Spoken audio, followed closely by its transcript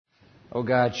Oh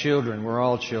God, children, we're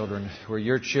all children. We're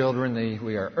your children.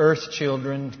 We are earth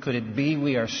children. Could it be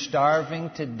we are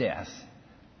starving to death?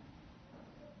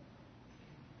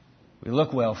 We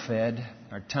look well fed.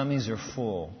 Our tummies are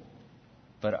full.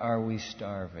 But are we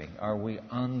starving? Are we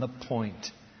on the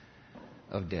point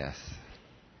of death?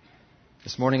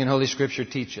 This morning in Holy Scripture,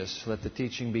 teach us. Let the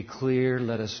teaching be clear.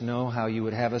 Let us know how you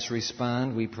would have us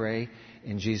respond. We pray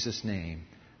in Jesus' name.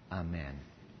 Amen.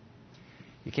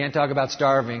 You can't talk about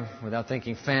starving without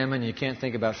thinking famine. You can't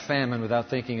think about famine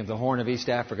without thinking of the Horn of East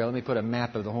Africa. Let me put a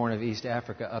map of the Horn of East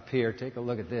Africa up here. Take a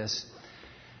look at this.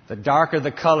 The darker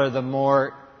the color, the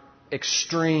more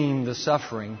extreme the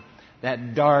suffering.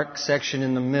 That dark section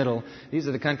in the middle. These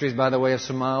are the countries, by the way, of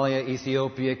Somalia,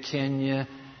 Ethiopia, Kenya,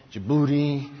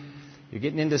 Djibouti. You're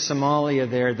getting into Somalia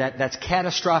there. That's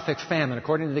catastrophic famine.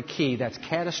 According to the Key, that's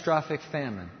catastrophic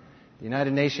famine. The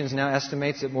United Nations now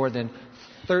estimates that more than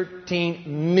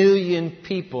 13 million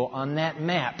people on that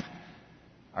map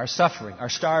are suffering, are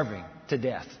starving to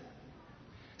death.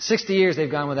 60 years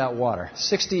they've gone without water.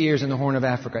 60 years in the Horn of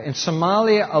Africa. In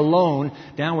Somalia alone,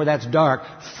 down where that's dark,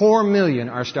 4 million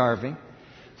are starving.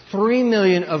 3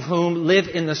 million of whom live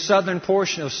in the southern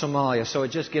portion of Somalia. So it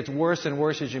just gets worse and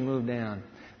worse as you move down.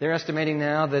 They're estimating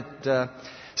now that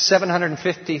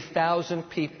 750,000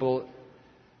 people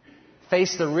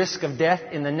face the risk of death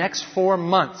in the next 4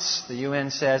 months, the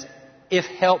UN says, if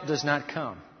help does not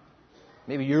come.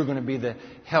 Maybe you're going to be the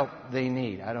help they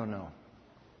need. I don't know.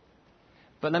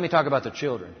 But let me talk about the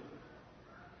children.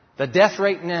 The death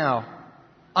rate now,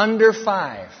 under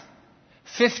 5,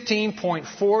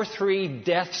 15.43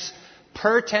 deaths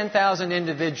per 10,000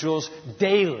 individuals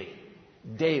daily.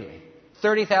 Daily.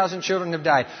 30,000 children have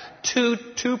died. 2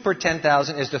 per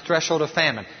 10,000 is the threshold of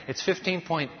famine. It's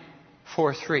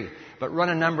 15.43. But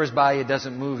running numbers by you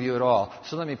doesn't move you at all.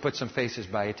 So let me put some faces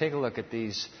by you. Take a look at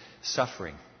these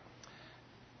suffering.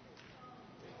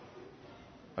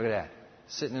 Look at that.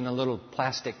 Sitting in a little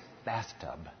plastic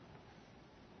bathtub.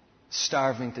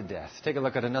 Starving to death. Take a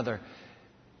look at another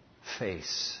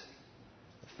face.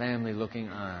 The family looking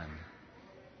on.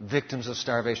 Victims of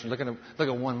starvation. Look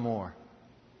at one more.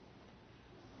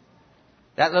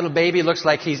 That little baby looks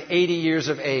like he's 80 years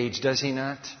of age, does he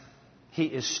not? He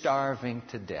is starving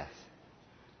to death.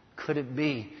 Could it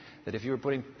be that if you were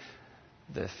putting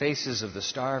the faces of the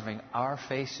starving, our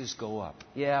faces go up?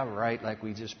 Yeah, right, like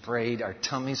we just prayed, our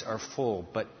tummies are full.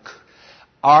 But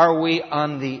are we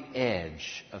on the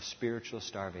edge of spiritual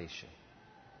starvation?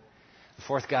 The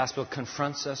fourth gospel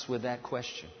confronts us with that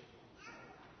question.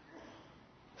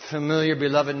 Familiar,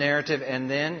 beloved narrative, and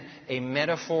then a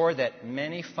metaphor that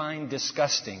many find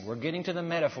disgusting. We're getting to the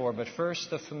metaphor, but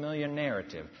first the familiar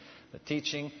narrative. The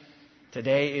teaching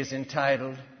today is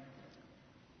entitled,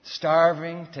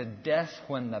 Starving to Death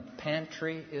When the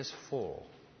Pantry is Full.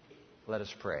 Let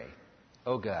us pray.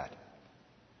 Oh God,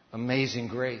 amazing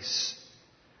grace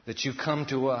that you come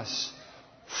to us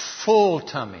full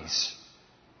tummies.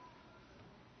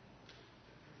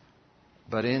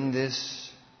 But in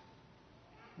this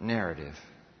narrative,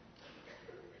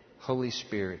 Holy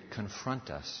Spirit, confront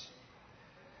us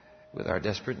with our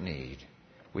desperate need.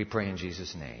 We pray in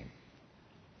Jesus' name.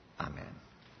 Amen.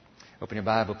 Open your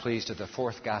Bible, please, to the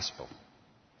fourth gospel.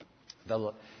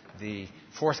 The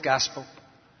fourth gospel,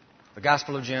 the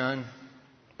Gospel of John,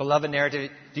 beloved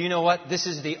narrative. Do you know what? This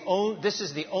is the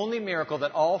only miracle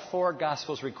that all four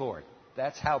gospels record.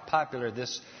 That's how popular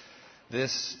this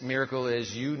miracle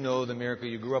is. You know the miracle.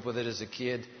 You grew up with it as a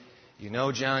kid. You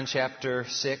know John chapter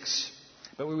 6.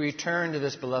 But we return to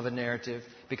this beloved narrative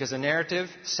because the narrative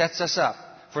sets us up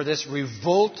for this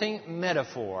revolting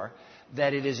metaphor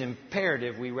that it is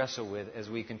imperative we wrestle with as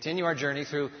we continue our journey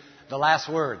through the last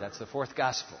word. That's the fourth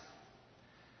gospel.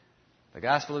 The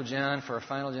Gospel of John for a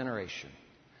final generation.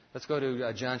 Let's go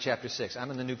to John chapter 6.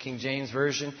 I'm in the New King James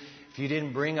Version. If you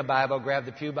didn't bring a Bible, grab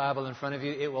the pew Bible in front of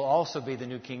you. It will also be the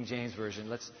New King James Version.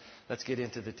 Let's get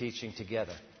into the teaching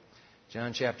together.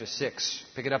 John chapter 6.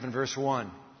 Pick it up in verse 1.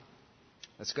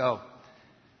 Let's go.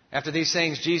 After these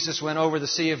things, Jesus went over the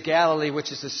Sea of Galilee,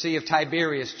 which is the Sea of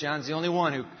Tiberias. John's the only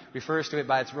one who refers to it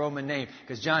by its Roman name,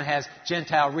 because John has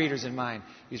Gentile readers in mind.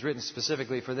 He's written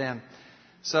specifically for them.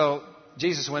 So,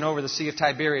 Jesus went over the Sea of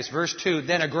Tiberias. Verse 2,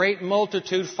 Then a great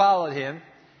multitude followed him,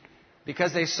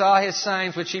 because they saw his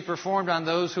signs which he performed on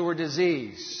those who were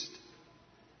diseased.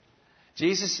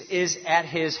 Jesus is at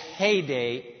his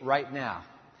heyday right now.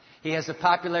 He has the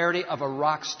popularity of a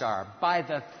rock star. By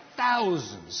the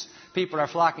thousands, people are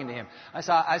flocking to him. I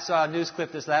saw a news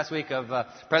clip this last week of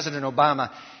President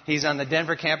Obama. He's on the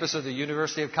Denver campus of the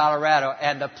University of Colorado,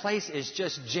 and the place is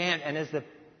just jammed. And as the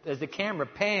as the camera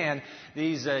panned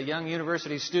these young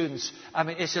university students, I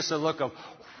mean, it's just a look of,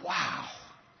 wow.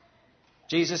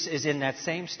 Jesus is in that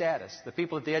same status. The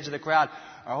people at the edge of the crowd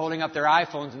are holding up their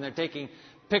iPhones and they're taking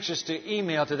pictures to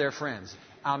email to their friends.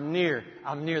 I'm near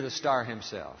the star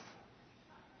himself.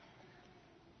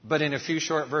 But in a few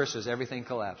short verses, everything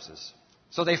collapses.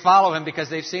 So they follow him because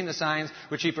they've seen the signs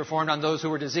which he performed on those who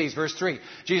were diseased. Verse 3,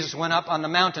 Jesus went up on the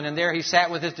mountain, and there he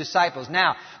sat with his disciples.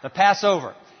 Now, the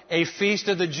Passover, a feast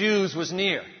of the Jews, was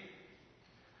near.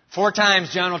 4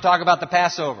 times John will talk about the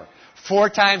Passover. 4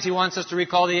 times he wants us to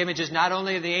recall the images, not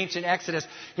only of the ancient Exodus,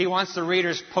 he wants the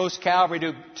readers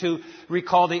post-Calvary to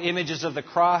recall the images of the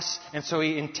cross. And so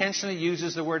he intentionally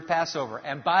uses the word Passover.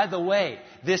 And by the way,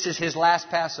 this is his last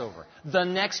Passover. The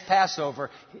next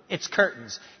Passover, it's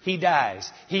curtains. He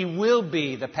dies. He will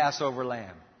be the Passover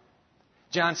lamb.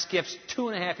 John skips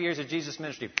 2.5 years of Jesus'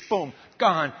 ministry. Boom,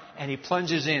 gone. And he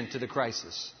plunges into the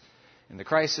crisis. And the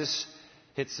crisis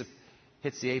hits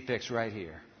the apex right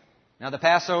here. Now the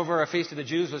Passover, a feast of the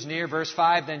Jews, was near. Verse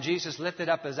 5, then Jesus lifted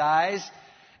up his eyes,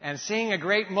 and seeing a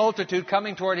great multitude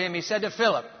coming toward him, he said to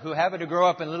Philip, who happened to grow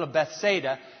up in little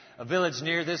Bethsaida, a village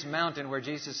near this mountain where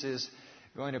Jesus is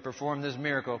going to perform this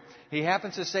miracle. He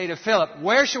happens to say to Philip,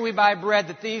 where shall we buy bread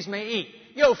that these may eat?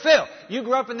 Yo, Phil, you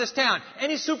grew up in this town.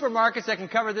 Any supermarkets that can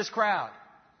cover this crowd?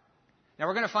 Now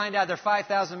we're going to find out there are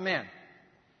 5,000 men.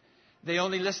 They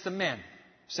only list the men.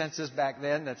 Census back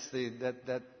then,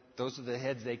 those are the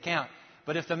heads they count.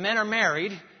 But if the men are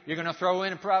married, you're going to throw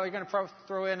in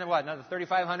what? Another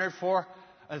 3,500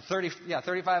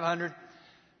 3,500.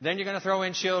 Then you're going to throw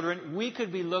in children. We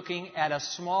could be looking at a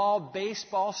small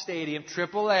baseball stadium,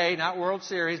 AAA, not World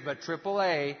Series, but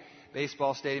AAA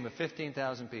baseball stadium of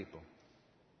 15,000 people.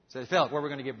 Said Philip, where are we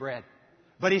going to get bread?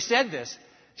 But he said this.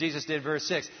 Jesus did, verse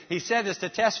 6. He said this to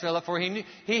test Philip, for he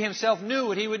himself knew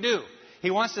what he would do. He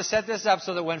wants to set this up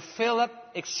so that when Philip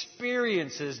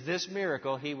experiences this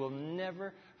miracle, he will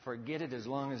never forget it as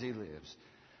long as he lives.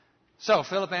 So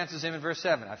Philip answers him in verse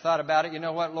 7. I've thought about it. You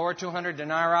know what, Lord? 200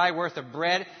 denarii worth of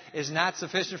bread is not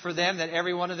sufficient for them, that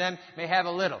every one of them may have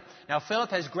a little. Now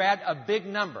Philip has grabbed a big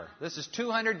number. This is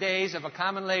 200 days of a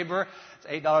common labor.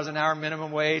 It's $8 an hour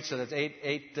minimum wage, so that's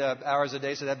 8 hours a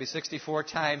day, so that'd be 64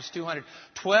 times 200.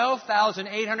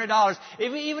 $12,800.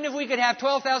 Even if we could have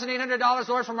 $12,800,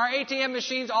 Lord, from our ATM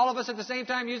machines, all of us at the same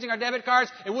time using our debit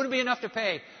cards, it wouldn't be enough to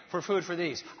pay for food for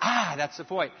these. That's the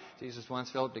point. Jesus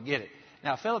wants Philip to get it.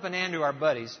 Now, Philip and Andrew are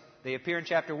buddies. They appear in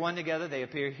chapter 1 together. They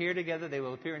appear here together. They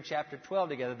will appear in chapter 12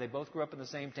 together. They both grew up in the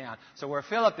same town. So where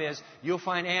Philip is, you'll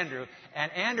find Andrew.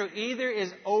 And Andrew either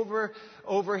is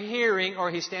overhearing or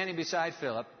he's standing beside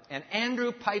Philip. And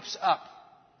Andrew pipes up.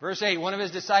 Verse 8, one of his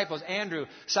disciples, Andrew,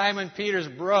 Simon Peter's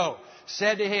bro,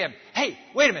 said to him, hey,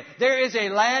 wait a minute. There is a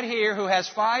lad here who has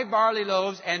 5 barley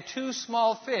loaves and 2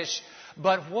 small fish.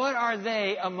 But what are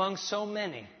they among so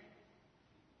many?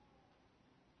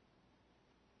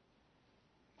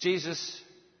 Jesus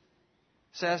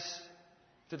says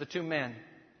to the 2 men,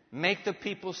 make the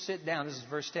people sit down. This is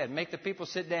verse 10. Make the people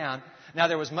sit down. Now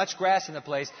there was much grass in the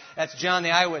place. That's John the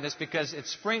eyewitness because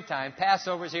it's springtime.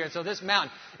 Passover's here. And so this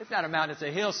mountain, it's not a mountain, it's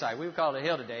a hillside. We would call it a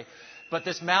hill today. But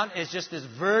this mountain is just this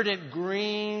verdant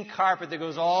green carpet that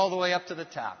goes all the way up to the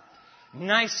top.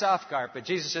 Nice soft carpet.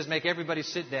 Jesus says, make everybody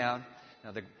sit down.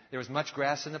 Now there was much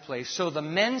grass in the place. So the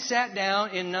men sat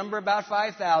down, in number about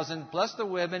 5,000, plus the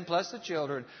women, plus the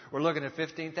children. We're looking at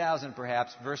 15,000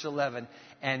 perhaps. Verse 11.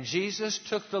 And Jesus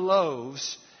took the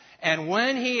loaves, and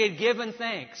when he had given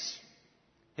thanks,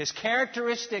 his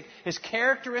characteristic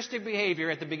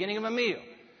behavior at the beginning of a meal,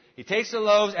 he takes the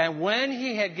loaves, and when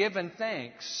he had given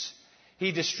thanks,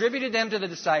 he distributed them to the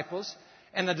disciples,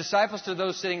 and the disciples to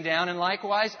those sitting down, and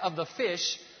likewise of the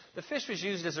fish. The fish was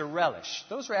used as a relish.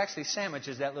 Those were actually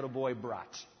sandwiches that little boy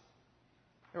brought.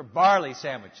 They were barley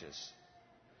sandwiches.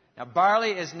 Now,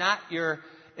 barley is not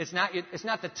it's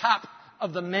not the top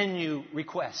of the menu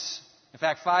requests. In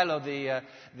fact, Philo,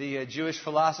 the Jewish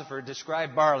philosopher,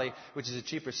 described barley, which is a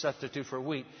cheaper substitute for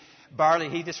wheat. Barley,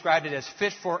 he described it as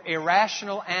fit for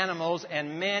irrational animals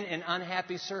and men in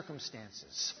unhappy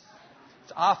circumstances.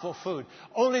 It's awful food.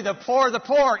 Only the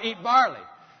poor eat barley.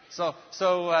 So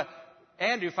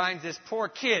Andrew finds this poor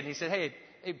kid, and he said,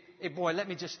 hey, boy, let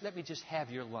me just have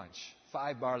your lunch.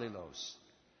 5 barley loaves.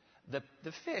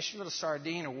 The fish, a little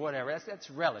sardine or whatever,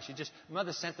 that's relish.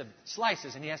 Mother sent the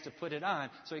slices, and he has to put it on,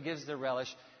 so he gives the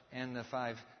relish and the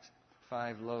 5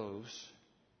 loaves.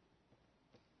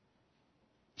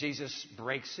 Jesus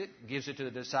breaks it, gives it to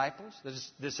the disciples. The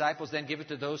disciples then give it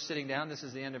to those sitting down. This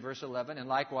is the end of verse 11. And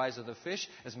likewise of the fish,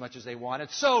 as much as they wanted.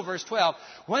 So, verse 12,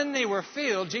 when they were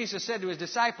filled, Jesus said to his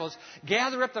disciples,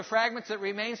 gather up the fragments that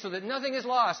remain so that nothing is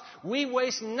lost. We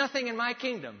waste nothing in my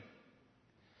kingdom.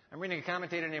 I'm reading a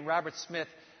commentator named Robert Smith,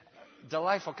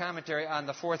 delightful commentary on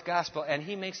the fourth gospel, and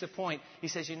he makes a point. He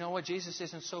says, you know what? Jesus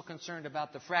isn't so concerned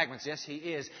about the fragments. Yes, he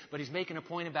is, but he's making a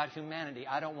point about humanity.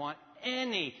 I don't want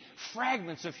any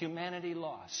fragments of humanity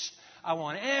lost. I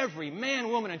want every man,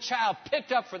 woman, and child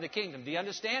picked up for the kingdom. Do you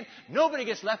understand? Nobody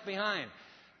gets left behind.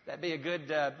 That'd be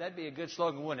a good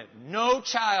slogan, wouldn't it? No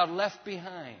child left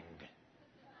behind.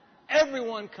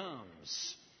 Everyone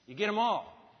comes. You get them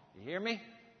all. You hear me?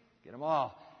 Get them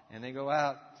all. And they go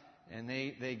out. And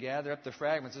they gather up the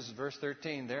fragments. This is verse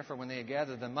 13. Therefore, when they had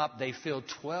gathered them up, they filled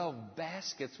 12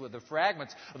 baskets with the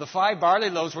fragments of the 5 barley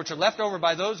loaves which are left over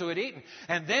by those who had eaten.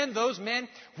 And then those men,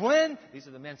 these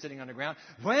are the men sitting on the ground,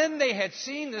 when they had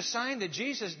seen the sign that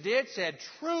Jesus did, said,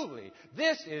 truly,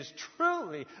 this is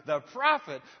truly the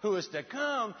prophet who is to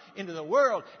come into the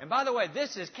world. And by the way,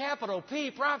 this is capital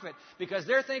P, prophet, because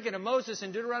they're thinking of Moses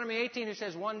in Deuteronomy 18 who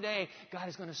says, one day God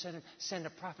is going to send a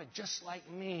prophet just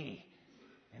like me.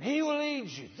 And he will lead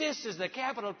you. This is the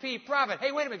capital P prophet.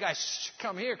 Hey, wait a minute, guys. Shh,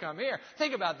 come here.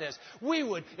 Think about this. We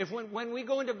would, when we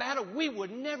go into battle, we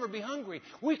would never be hungry.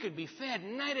 We could be fed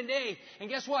night and day. And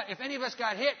guess what? If any of us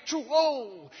got hit,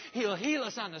 he'll heal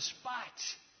us on the spot.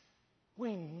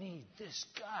 We need this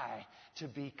guy to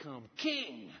become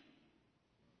king.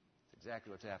 That's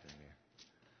exactly what's happening here.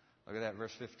 Look at that,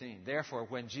 verse 15. Therefore,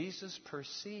 when Jesus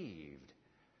perceived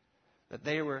that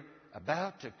they were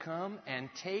about to come and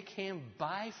take him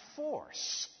by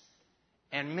force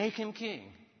and make him king,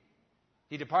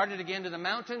 he departed again to the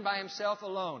mountain by himself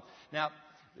alone. Now,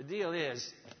 the deal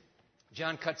is,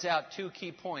 John cuts out 2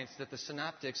 key points that the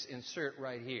synoptics insert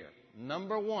right here.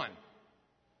 Number 1,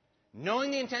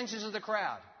 knowing the intentions of the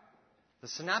crowd, the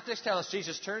synoptics tell us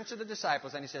Jesus turns to the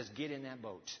disciples and he says, get in that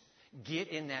boat. Get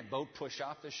in that boat, push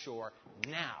off the shore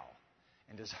now.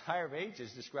 And Desire of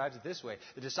Ages describes it this way.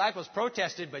 The disciples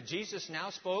protested, but Jesus now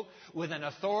spoke with an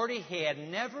authority he had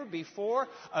never before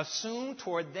assumed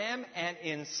toward them, and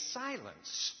in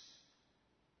silence.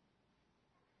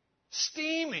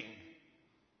 Steaming.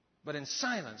 But in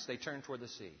silence, they turned toward the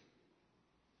sea.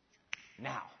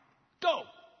 Now, go!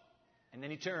 And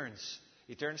then he turns.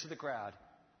 He turns to the crowd.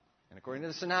 And according to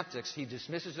the synoptics, he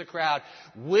dismisses the crowd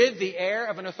with the air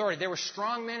of an authority. There were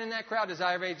strong men in that crowd,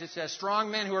 Desire of Ages says.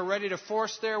 Strong men who were ready to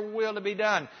force their will to be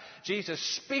done. Jesus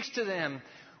speaks to them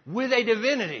with a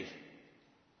divinity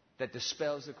that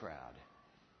dispels the crowd.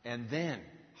 And then,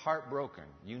 heartbroken,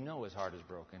 you know his heart is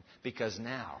broken, because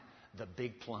now, the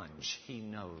big plunge, he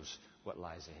knows what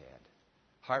lies ahead.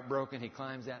 Heartbroken, he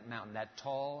climbs that mountain, that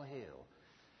tall hill,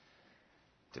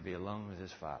 to be alone with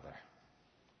his Father.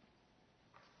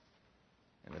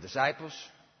 And the disciples,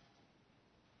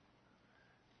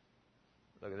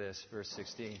 look at this, verse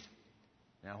 16.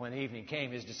 Now, when evening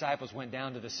came, his disciples went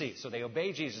down to the sea. So they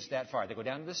obey Jesus that far. They go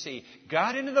down to the sea,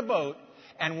 got into the boat,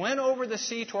 and went over the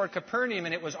sea toward Capernaum,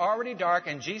 and it was already dark,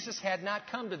 and Jesus had not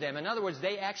come to them. In other words,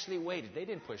 they actually waited. They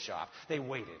didn't push off. They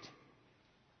waited.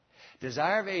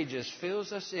 Desire of Ages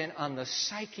fills us in on the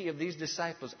psyche of these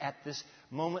disciples at this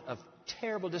moment of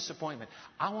terrible disappointment.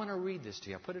 I want to read this to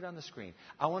you. I'll put it on the screen.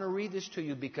 I want to read this to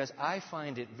you because I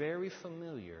find it very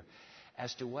familiar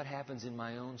as to what happens in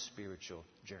my own spiritual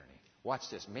journey. Watch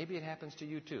this. Maybe it happens to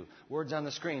you too. Words on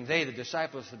the screen. They, the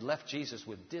disciples, had left Jesus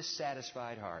with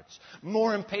dissatisfied hearts,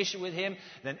 more impatient with him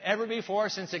than ever before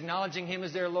since acknowledging him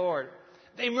as their Lord.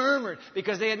 They murmured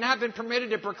because they had not been permitted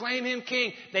to proclaim him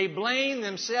king. They blamed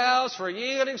themselves for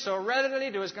yielding so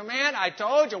readily to his command. I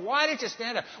told you, why didn't you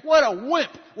stand up? What a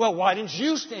wimp. Well, why didn't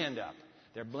you stand up?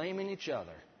 They're blaming each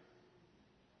other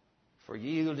for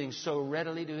yielding so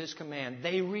readily to his command.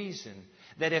 They reasoned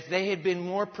that if they had been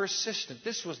more persistent,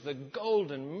 this was the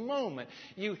golden moment.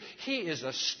 He is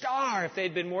a star. If they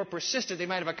had been more persistent, they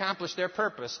might have accomplished their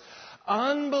purpose.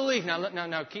 Unbelief,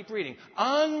 now keep reading.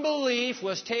 Unbelief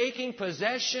was taking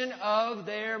possession of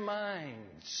their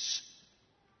minds.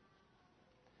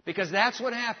 Because that's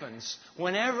what happens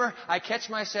whenever I catch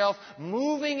myself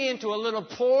moving into a little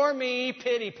poor me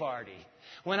pity party.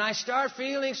 When I start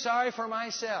feeling sorry for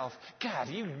myself, God,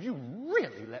 you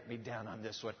really let me down on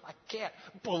this one. I can't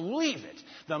believe it.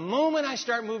 The moment I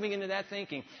start moving into that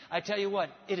thinking, I tell you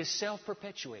what, it is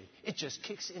self-perpetuating. It just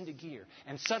kicks into gear.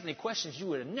 And suddenly questions you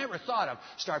would have never thought of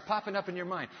start popping up in your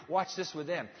mind. Watch this with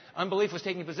them. Unbelief was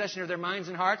taking possession of their minds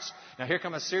and hearts. Now here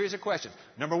come a series of questions.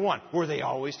 Number one, were they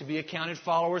always to be accounted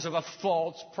followers of a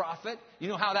false prophet? You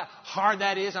know how hard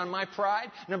that is on my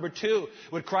pride? Number two,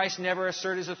 would Christ never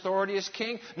assert his authority as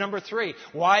king? Number three,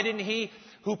 why didn't he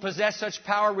who possessed such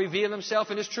power reveal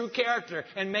himself in his true character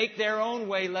and make their own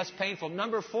way less painful?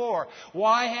 Number four,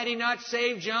 why had he not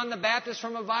saved John the Baptist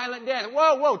from a violent death?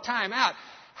 Whoa, time out.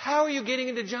 How are you getting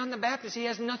into John the Baptist? He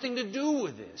has nothing to do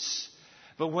with this.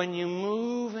 But when you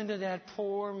move into that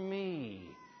poor me,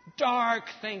 dark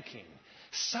thinking,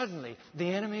 suddenly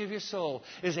the enemy of your soul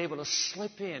is able to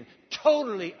slip in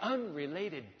totally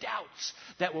unrelated doubts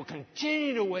that will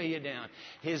continue to weigh you down.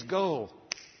 His goal,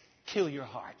 kill your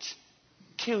heart,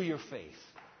 kill your faith,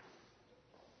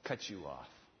 cut you off.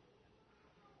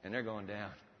 And they're going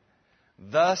down.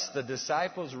 Thus the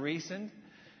disciples reasoned,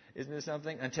 isn't it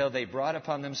something? Until they brought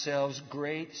upon themselves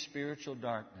great spiritual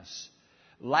darkness.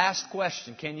 Last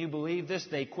question. Can you believe this?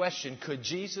 They questioned, could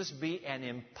Jesus be an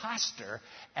imposter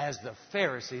as the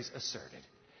Pharisees asserted?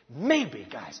 Maybe,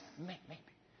 guys. Maybe.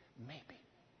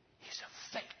 He's a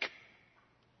fake.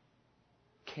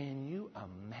 Can you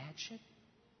imagine?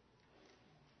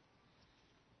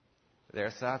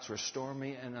 Their thoughts were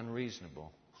stormy and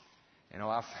unreasonable. You know,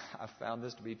 I found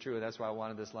this to be true. That's why I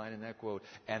wanted this line in that quote.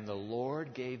 And the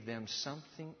Lord gave them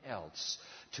something else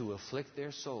to afflict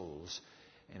their souls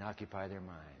and occupy their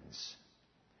minds.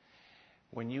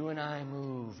 When you and I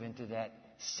move into that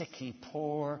sicky,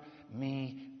 poor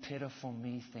me, pitiful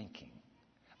me thinking,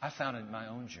 I found it in my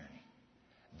own journey.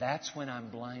 That's when I'm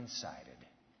blindsided.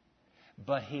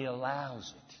 But He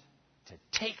allows it to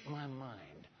take my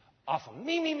mind off of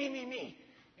me,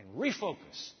 and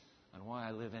refocus on why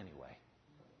I live anyway.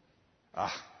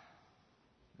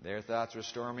 Their thoughts were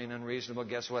stormy and unreasonable.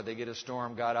 Guess what? They get a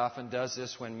storm. God often does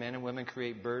this when men and women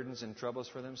create burdens and troubles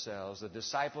for themselves. The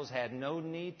disciples had no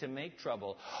need to make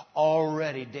trouble.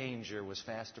 Already danger was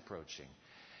fast approaching.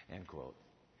 End quote.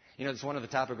 You know, it's one of the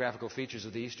topographical features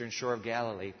of the eastern shore of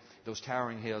Galilee. Those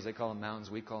towering hills, they call them mountains,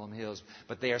 we call them hills.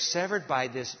 But they are severed by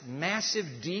this massive,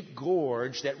 deep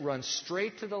gorge that runs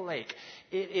straight to the lake.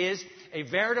 It is a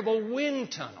veritable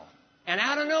wind tunnel. And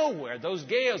out of nowhere, those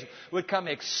gales would come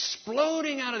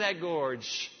exploding out of that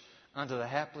gorge onto the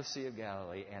hapless Sea of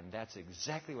Galilee. And that's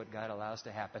exactly what God allows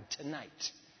to happen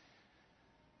tonight.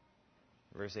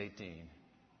 Verse 18.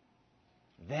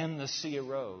 Then the sea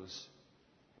arose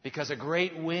because a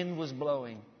great wind was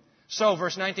blowing. So,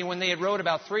 verse 19, when they had rowed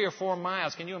about 3 or 4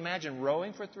 miles, can you imagine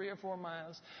rowing for 3 or 4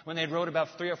 miles? When they had rowed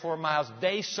about 3 or 4 miles,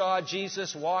 they saw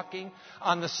Jesus walking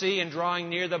on the sea and drawing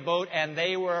near the boat, and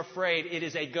they were afraid. It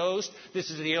is a ghost.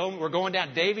 We're going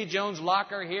down Davy Jones'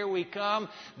 locker. Here we come.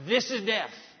 This is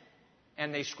death.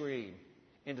 And they scream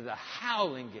into the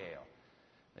howling gale.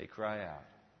 They cry out.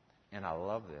 And I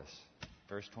love this.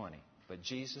 Verse 20. But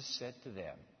Jesus said to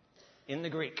them, in the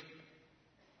Greek,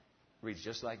 reads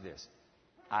just like this.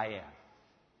 I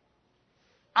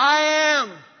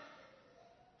am.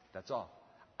 That's all.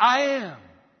 I am.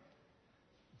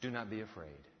 Do not be afraid.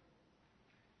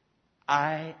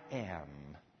 I am.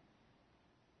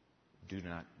 Do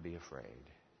not be afraid.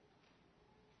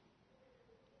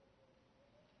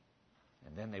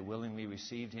 And then they willingly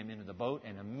received him into the boat,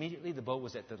 and immediately the boat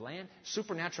was at the land.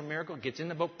 Supernatural miracle, gets in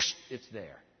the boat, it's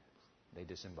there. They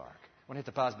disembark. I want to hit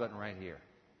the pause button right here.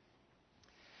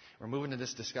 We're moving to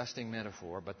this disgusting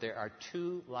metaphor, but there are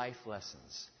 2 life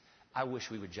lessons I wish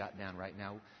we would jot down right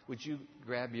now. Would you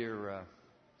grab your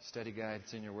study guide?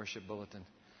 It's in your worship bulletin.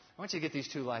 I want you to get these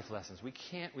 2 life lessons. We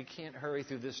can't hurry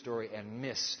through this story and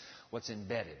miss what's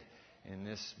embedded in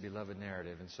this beloved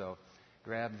narrative. And so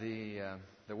grab the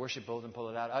worship bulletin, pull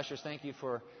it out. Ushers, thank you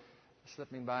for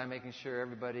slipping by, making sure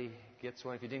everybody gets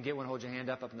one. If you didn't get one, hold your hand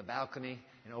up in the balcony,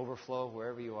 in overflow,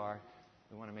 wherever you are.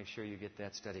 We want to make sure you get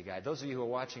that study guide. Those of you who are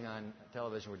watching on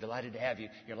television, we're delighted to have you.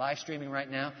 You're live streaming right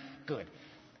now? Good.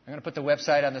 I'm going to put the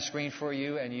website on the screen for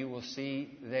you, and you will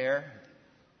see there.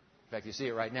 In fact, you see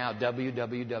it right now,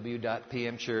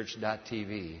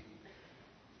 www.pmchurch.tv.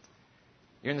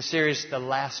 You're in the series, The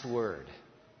Last Word.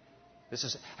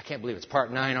 I can't believe it's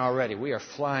part 9 already. We are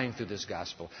flying through this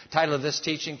gospel. Title of this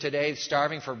teaching today,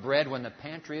 Starving for Bread When the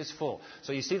Pantry is Full.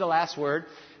 So you see the last word,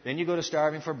 then you go to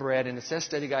Starving for Bread, and it says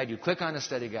study guide. You click on the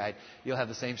study guide, you'll have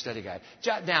the same study guide.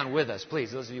 Jot down with us,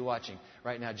 please, those of you watching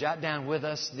right now, jot down with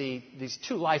us these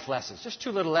 2 life lessons, just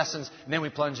 2 little lessons, and then we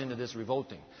plunge into this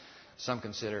revolting, some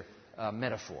consider,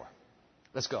 metaphor.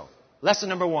 Let's go. Lesson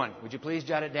number 1. Would you please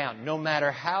jot it down? No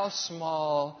matter how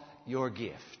small your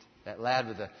gift. That lad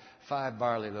with the 5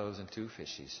 barley loaves and 2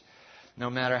 fishes. No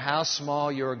matter how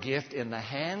small your gift, in the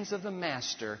hands of the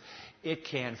Master, it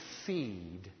can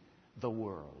feed the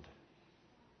world.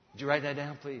 Would you write that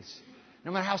down, please?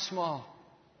 No matter how small,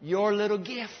 your little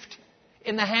gift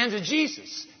in the hands of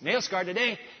Jesus. Nail scarred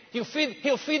today. He'll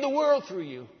feed the world through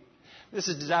you. This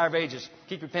is Desire of Ages.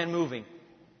 Keep your pen moving.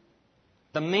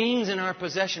 The means in our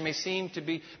possession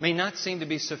may not seem to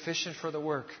be sufficient for the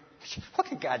work. What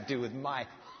can God do with my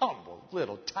humble,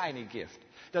 little, tiny gift?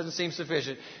 Doesn't seem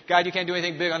sufficient. God, you can't do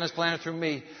anything big on this planet through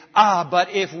me. But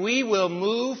if we will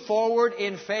move forward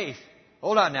in faith,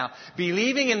 hold on now,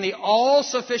 believing in the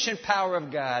all-sufficient power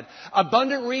of God,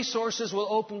 abundant resources will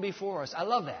open before us. I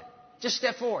love that. Just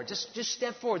step forward. Just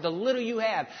step forward. The little you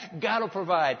have, God will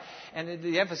provide. And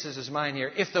the emphasis is mine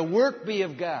here. If the work be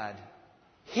of God,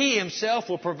 He Himself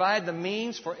will provide the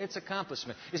means for its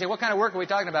accomplishment. You say, what kind of work are we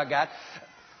talking about, God?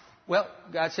 Well,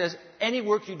 God says, any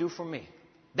work you do for me.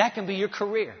 That can be your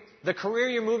career. The career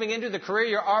you're moving into, the career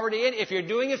you're already in. If you're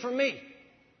doing it for me,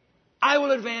 I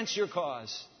will advance your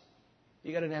cause.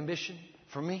 You got an ambition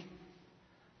for me?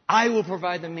 I will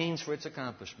provide the means for its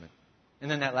accomplishment.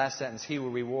 And then that last sentence, He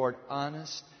will reward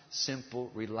honest, simple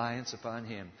reliance upon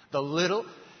Him. The little,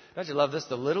 don't you love this?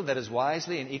 The little that is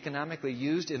wisely and economically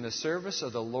used in the service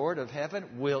of the Lord of heaven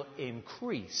will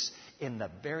increase in the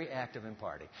very act of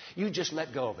imparting. You just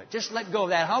let go of it. Just let go of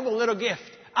that humble little gift.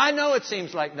 I know it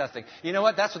seems like nothing. You know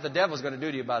what? That's what the devil's going to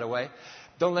do to you, by the way.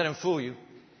 Don't let him fool you.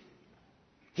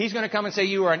 He's going to come and say,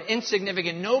 you are an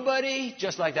insignificant nobody,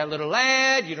 just like that little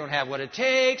lad. You don't have what it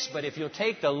takes. But if you'll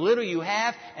take the little you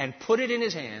have and put it in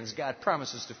His hands, God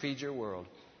promises to feed your world.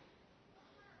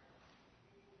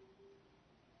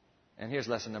 And here's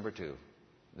lesson number 2.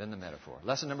 Then the metaphor.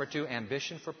 Lesson number 2,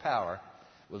 ambition for power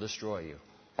will destroy you.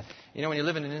 You know, when you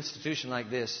live in an institution like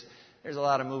this, there's a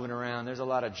lot of moving around. There's a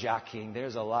lot of jockeying.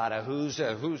 There's a lot of whose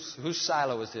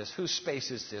silo is this? Whose space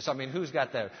is this? I mean, who's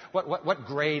got the what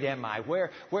grade am I?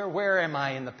 Where am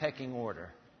I in the pecking order?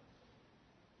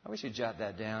 I wish you'd jot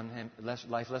that down. And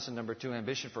life lesson number 2: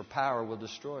 ambition for power will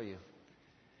destroy you.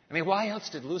 I mean, why else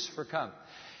did Lucifer come?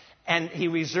 And he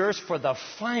reserves for the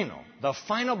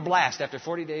final blast after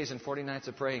 40 days and 40 nights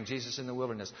of praying, Jesus in the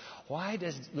wilderness. Why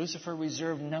does Lucifer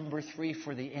reserve number 3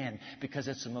 for the end? Because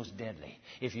it's the most deadly.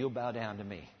 If you'll bow down to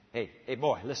me. Hey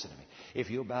boy, listen to me.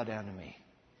 If you'll bow down to me,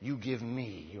 you give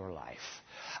me your life.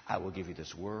 I will give you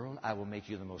this world. I will make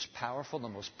you the most powerful, the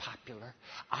most popular.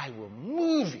 I will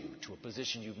move you to a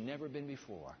position you've never been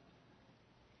before.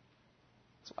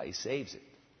 That's why He saves it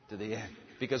to the end.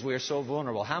 Because we are so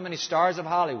vulnerable. How many stars of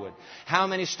Hollywood, how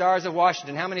many stars of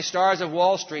Washington, how many stars of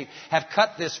Wall Street have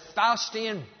cut this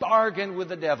Faustian bargain with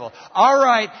the devil? All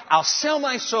right, I'll sell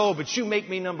my soul, but you make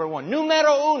me number 1.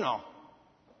 Numero uno.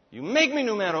 You make me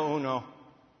numero uno,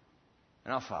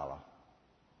 and I'll follow.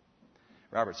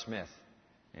 Robert Smith,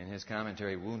 in his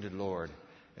commentary, Wounded Lord,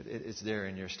 it's there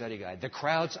in your study guide. The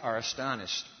crowds are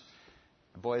astonished.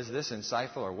 Boy, is this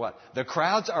insightful or what? The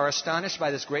crowds are astonished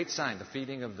by this great sign, the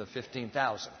feeding of the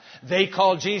 15,000. They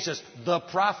call Jesus the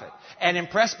prophet. And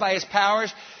impressed by His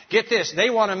powers, get this, they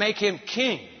want to make Him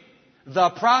king. The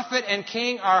prophet and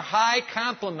king are high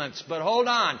compliments. But hold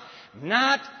on,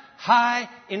 not high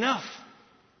enough.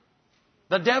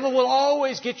 The devil will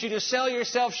always get you to sell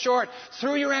yourself short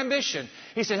through your ambition.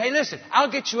 He said, hey, listen,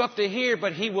 I'll get you up to here,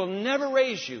 but he will never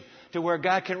raise you to where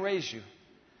God can raise you.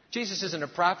 Jesus isn't a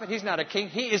prophet. He's not a king.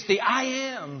 He is the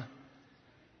I am.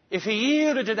 If He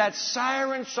yielded to that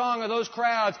siren song of those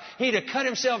crowds, He'd have cut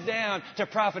Himself down to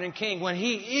prophet and king when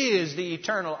He is the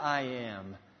eternal I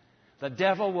am. The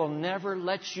devil will never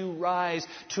let you rise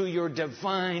to your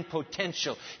divine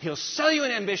potential. He'll sell you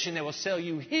an ambition that will sell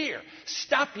you here,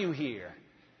 stop you here.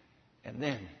 And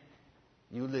then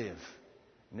you live,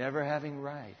 never having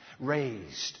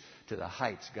raised to the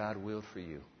heights God willed for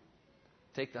you.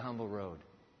 Take the humble road.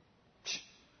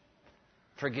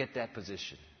 Forget that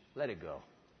position. Let it go.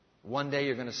 One day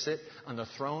you're going to sit on the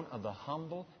throne of the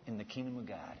humble in the kingdom of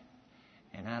God.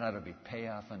 And that ought to be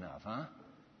payoff enough, huh?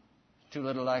 2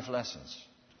 little life lessons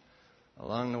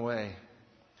along the way.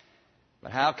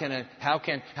 But how can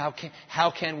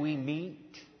we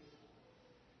meet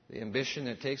the ambition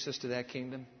that takes us to that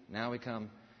kingdom? Now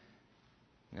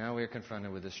we're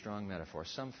confronted with a strong metaphor.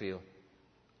 Some feel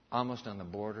almost on the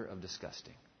border of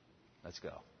disgusting. Let's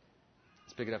go.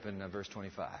 Let's pick it up in verse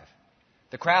 25.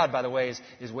 The crowd, by the way,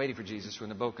 is waiting for Jesus when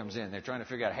the boat comes in. They're trying to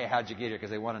figure out, hey, how'd you get here? Because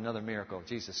they want another miracle.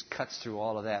 Jesus cuts through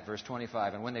all of that. Verse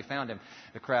 25. And when they found him,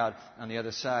 the crowd on the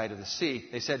other side of the sea,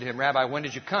 they said to him, Rabbi, when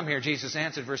did you come here? Jesus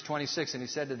answered, verse 26, and he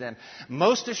said to them,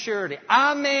 most assuredly,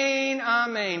 Amen,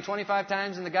 Amen. 25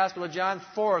 times in the Gospel of John.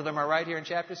 4 of them are right here in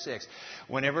chapter 6.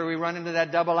 Whenever we run into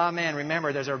that double Amen,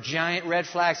 remember, there's a giant red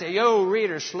flag. Say, yo,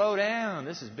 reader, slow down.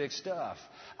 This is big stuff.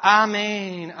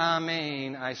 Amen,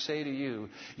 amen, I say to you.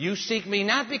 You seek me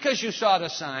not because you saw the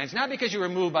signs, not because you were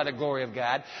moved by the glory of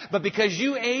God, but because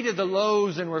you ate of the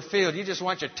loaves and were filled. You just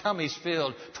want your tummies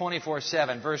filled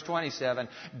 24/7. Verse 27,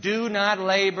 do not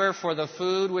labor for the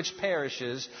food which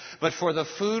perishes, but for the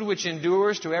food which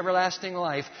endures to everlasting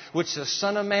life, which the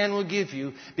Son of Man will give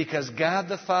you, because God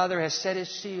the Father has set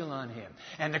His seal on Him.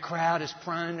 And the crowd is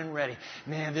primed and ready.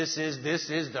 Man, this is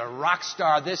the rock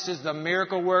star. This is the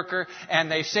miracle worker.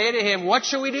 And they say to him, what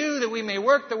shall we do that we may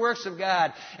work the works of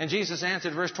God? And Jesus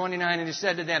answered, verse 29, and He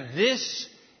said to them, this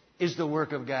is the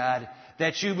work of God,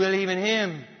 that you believe in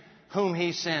Him whom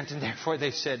He sent. And therefore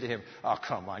they said to Him, oh,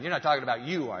 come on, you're not talking about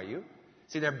you, are you?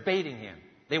 See, they're baiting Him.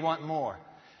 They want more.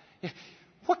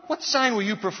 What sign will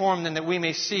you perform then that we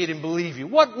may see it and believe you?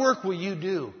 What work will you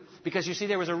do? Because you see,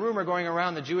 there was a rumor going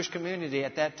around the Jewish community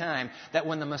at that time that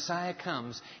when the Messiah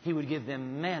comes, He would give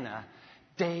them manna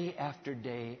day after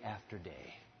day after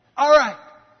day. All right,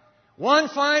 one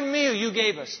fine meal you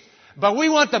gave us, but we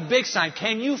want the big sign.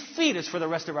 Can you feed us for the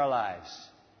rest of our lives?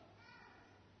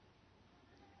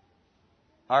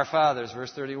 Our fathers,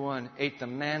 verse 31, ate the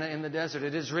manna in the desert.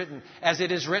 It is written, as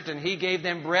it is written, He gave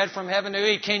them bread from heaven to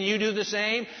eat. Can you do the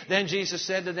same? Then Jesus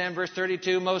said to them, verse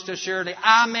 32, most assuredly,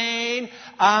 Amen,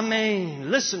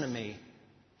 Amen. Listen to me.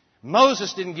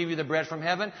 Moses didn't give you the bread from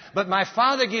heaven, but my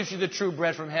Father gives you the true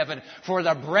bread from heaven. For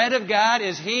the bread of God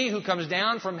is He who comes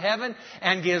down from heaven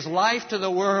and gives life to the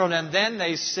world. And then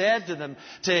they said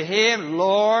to Him,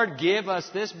 Lord, give us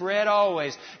this bread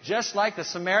always. Just like the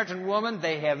Samaritan woman,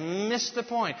 they have missed the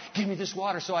point. Give me this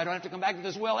water so I don't have to come back to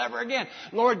this well ever again.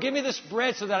 Lord, give me this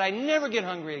bread so that I never get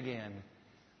hungry again.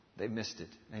 They missed it.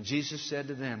 And Jesus said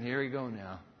to them, here we go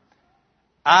now,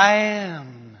 I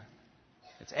am.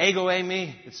 It's ego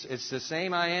eimi. It's the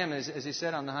same I am as He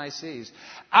said on the high seas.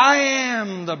 I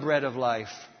am the bread of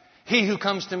life. He who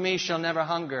comes to me shall never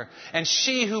hunger, and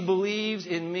she who believes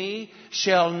in me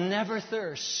shall never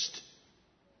thirst.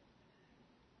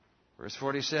 Verse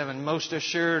 47, most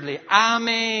assuredly,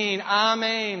 Amen,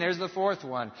 Amen. There's the fourth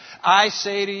one. I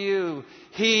say to you,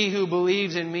 he who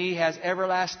believes in me has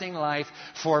everlasting life.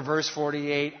 For verse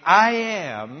 48, I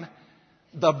am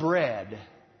the bread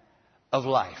of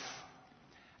life.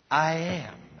 I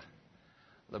am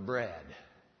the bread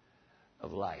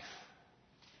of life.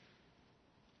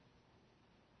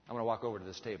 I'm going to walk over to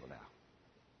this table now.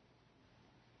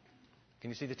 Can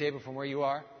you see the table from where you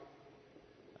are?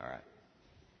 All right.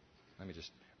 Let me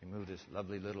just remove this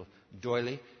lovely little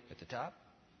doily at the top.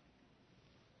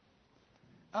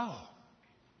 Oh.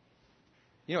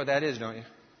 You know what that is, don't you?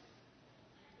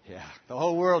 Yeah. The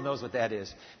whole world knows what that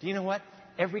is. Do you know what?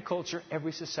 Every culture,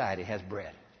 every society has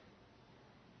bread.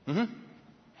 Mm-hmm.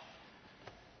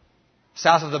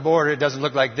 South of the border, it doesn't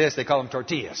look like this. They call them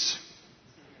tortillas.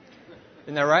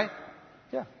 Isn't that right?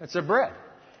 Yeah, that's their bread.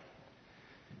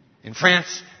 In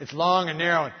France, it's long and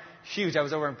narrow and huge. I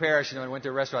was over in Paris, and went to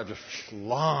a restaurant, just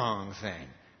long thing.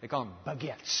 They call them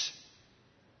baguettes.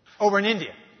 Over in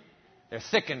India, they're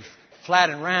thick and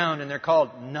flat and round, and they're called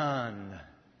naan.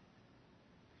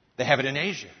 They have it in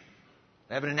Asia.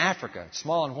 They have it in Africa. It's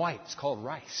small and white. It's called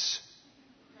rice.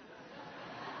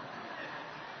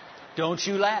 Don't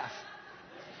you laugh.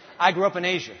 I grew up in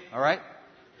Asia, all right?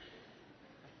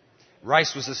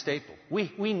 Rice was a staple.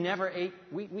 We never ate,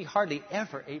 we hardly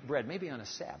ever ate bread, maybe on a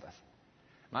Sabbath.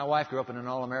 My wife grew up in an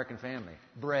all-American family.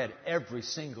 Bread every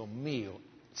single meal,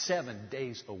 7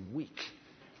 days a week.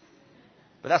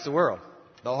 But that's the world.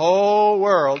 The whole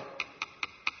world.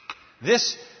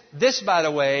 This, by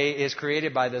the way, is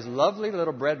created by this lovely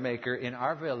little bread maker in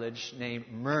our village named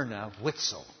Myrna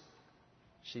Witzel.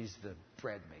 She's the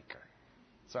bread maker.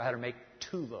 So I had her make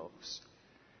 2 loaves.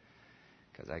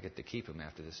 Because I get to keep them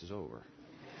after this is over.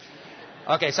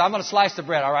 Okay, so I'm going to slice the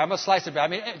bread. All right, I'm going to slice the bread. I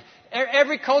mean,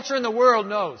 every culture in the world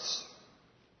knows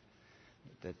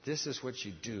that this is what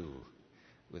you do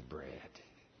with bread.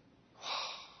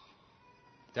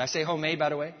 Did I say homemade, by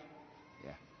the way?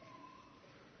 Yeah.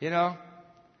 You know,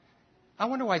 I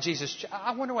wonder why Jesus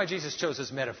chose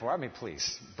this metaphor. I mean,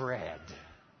 please, bread.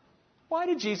 Why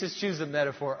did Jesus choose the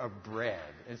metaphor of bread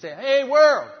and say, hey,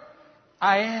 world,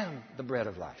 I am the bread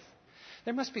of life?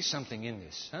 There must be something in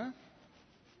this, huh?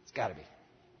 It's got to be.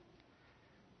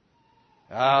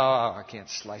 Oh, I can't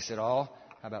slice it all.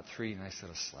 How about 3 nice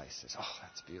little slices? Oh,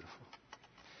 that's beautiful.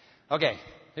 Okay,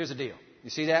 here's the deal. You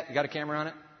see that? You got a camera on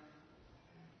it?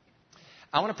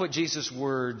 I want to put Jesus'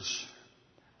 words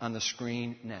on the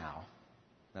screen now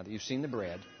that you've seen the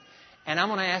bread. And I'm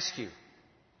going to ask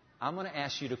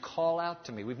you to call out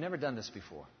to me. We've never done this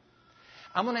before.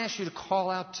 I'm going to ask you to call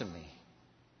out to me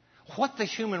what the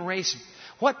human race,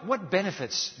 what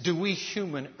benefits do we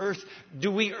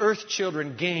earth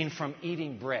children gain from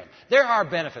eating bread? There are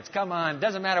benefits. Come on.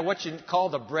 Doesn't matter what you call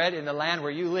the bread in the land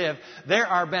where you live. There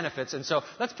are benefits. And so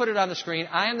let's put it on the screen.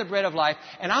 I am the bread of life.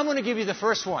 And I'm going to give you the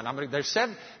first one.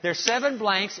 There's 7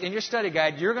 blanks in your study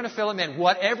guide. You're going to fill them in.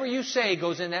 Whatever you say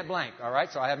goes in that blank. All right?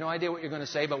 So I have no idea what you're going to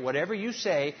say, but whatever you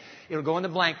say, it'll go in the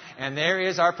blank. And there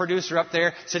is our producer up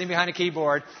there sitting behind a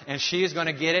keyboard. And she is going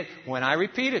to get it when I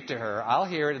repeat it to her. I'll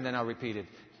hear it and then I'll repeat it.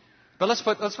 But let's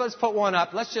put one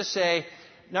up. Let's just say,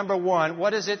 number 1,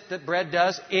 what is it that bread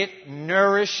does? It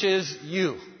nourishes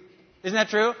you. Isn't that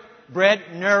true? Bread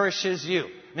nourishes you.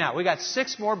 Now, we got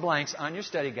 6 more blanks on your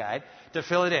study guide to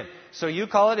fill it in. So you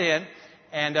call it in,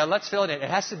 and let's fill it in. It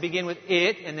has to begin with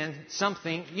it and then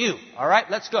something you. All right,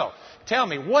 let's go. Tell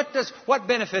me, what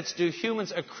benefits do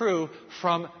humans accrue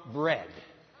from bread?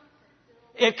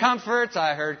 It comforts.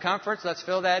 I heard comforts. Let's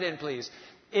fill that in, please.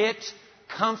 It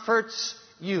comforts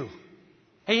you.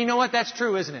 Hey, you know what? That's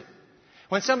true, isn't it?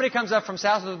 When somebody comes up from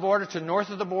south of the border to north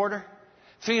of the border,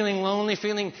 feeling lonely,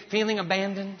 feeling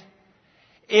abandoned,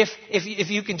 if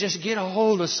you can just get a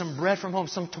hold of some bread from home,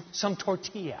 some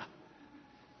tortilla,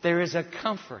 there is a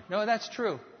comfort. No, that's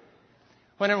true.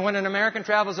 When an American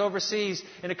travels overseas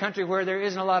in a country where there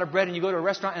isn't a lot of bread and you go to a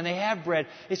restaurant and they have bread,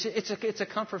 it's a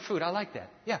comfort food. I like that.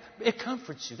 Yeah, it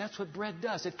comforts you. That's what bread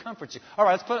does. It comforts you. All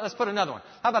right, let's put another one.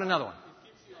 How about another one?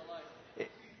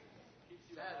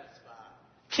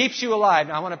 Keeps you alive.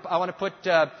 Now, I want to put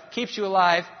keeps you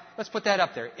alive. Let's put that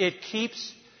up there. It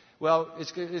keeps. Well,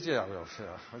 okay.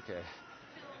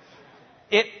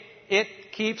 It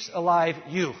keeps alive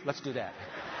you. Let's do that.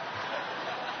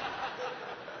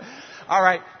 All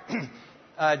right.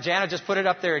 Jana, just put it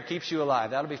up there. It keeps you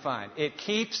alive. That'll be fine. It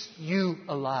keeps you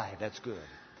alive. That's good.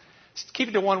 Just keep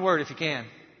it to one word if you can.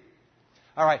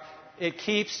 All right. It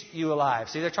keeps you alive.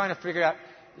 See, they're trying to figure out.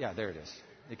 Yeah, there it is.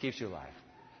 It keeps you alive.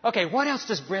 Okay, what else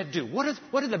does bread do? What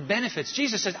are the benefits?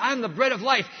 Jesus says, I'm the bread of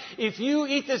life. If you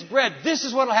eat this bread, this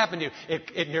is what will happen to you.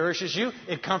 It nourishes you.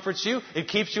 It comforts you. It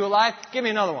keeps you alive. Give me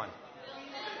another one.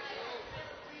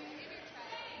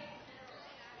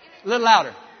 A little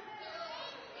louder.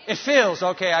 It fills.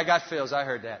 Okay, I got fills. I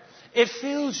heard that. It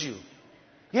fills you.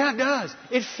 Yeah, it does.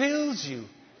 It fills you.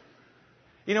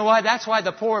 You know why? That's why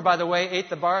the poor, by the way,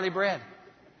 ate the barley bread.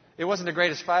 It wasn't the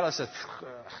greatest fight. I said,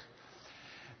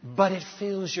 but it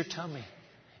fills your tummy.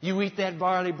 You eat that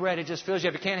barley bread, it just fills you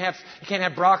up. You can't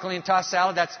have broccoli and tossed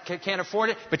salad. Can't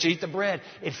afford it, but you eat the bread.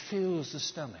 It fills the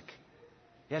stomach.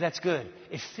 Yeah, that's good.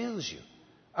 It fills you.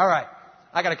 All right,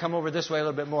 I got to come over this way a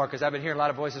little bit more because I've been hearing a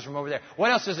lot of voices from over there. What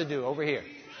else does it do over here?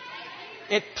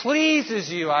 It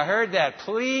pleases you. I heard that.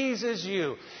 Pleases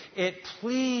you. It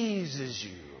pleases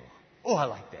you. Oh, I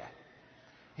like that.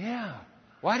 Yeah.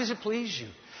 Why does it please you?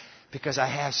 Because I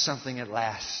have something at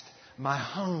last. My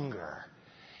hunger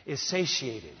is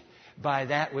satiated by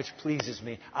that which pleases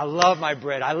me. I love my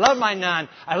bread. I love my naan.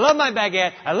 I love my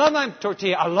baguette. I love my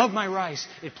tortilla. I love my rice.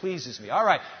 It pleases me. All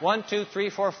right. 1, 2, 3,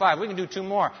 4, 5. We can do 2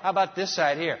 more. How about this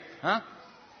side here? Huh?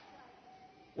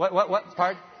 What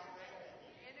part?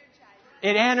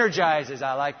 It energizes.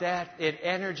 I like that. It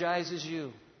energizes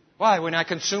you. Why? When I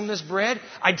consume this bread,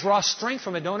 I draw strength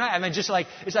from it, don't I? I mean, it's like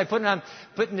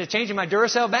changing my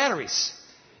Duracell batteries.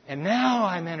 And now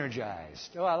I'm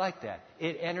energized. Oh, I like that.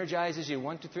 It energizes you.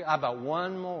 1, 2, 3. How about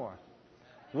one more?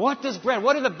 What does bread?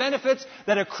 What are the benefits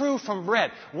that accrue from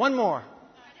bread? One more.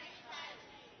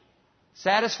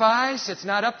 Satisfies. It's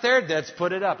not up there. Let's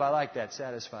put it up. I like that.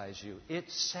 Satisfies you. It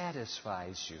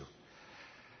satisfies you.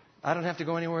 I don't have to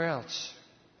go anywhere else.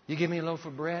 You give me a loaf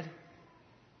of bread.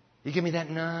 You give me that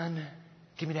naan.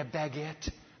 Give me that baguette.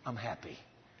 I'm happy.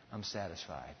 I'm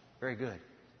satisfied. Very good.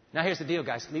 Now here's the deal,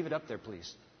 guys. Leave it up there,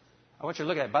 please. I want you to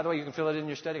look at it. By the way, you can fill it in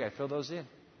your study guide. Fill those in.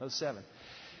 Those 7.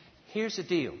 Here's the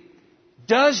deal.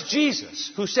 Does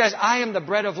Jesus, who says, I am the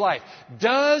bread of life,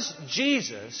 does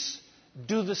Jesus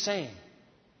do the same?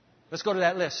 Let's go to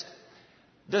that list.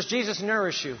 Does Jesus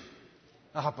nourish you?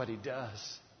 Oh, but He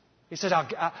does. He says,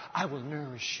 I will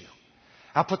nourish you.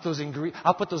 I'll put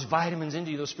those vitamins into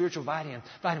you, those spiritual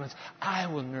vitamins. I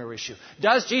will nourish you.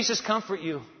 Does Jesus comfort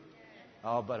you?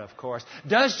 Oh, but of course.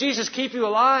 Does Jesus keep you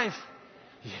alive?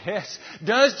 Yes.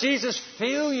 Does Jesus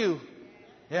fill you?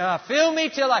 Yeah,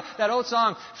 that old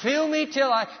song, feed me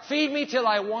till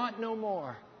I want no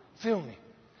more. Fill me.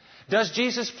 Does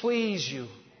Jesus please you?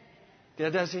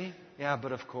 Does He? Yeah,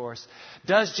 but of course.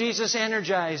 Does Jesus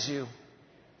energize you?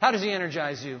 How does He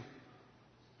energize you?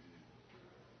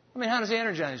 How does He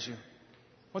energize you?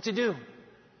 What's He do?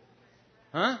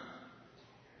 Huh?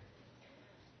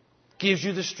 Gives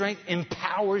you the strength,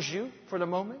 empowers you for the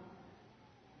moment.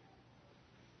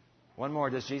 One more.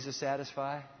 Does Jesus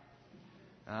satisfy?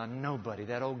 Nobody.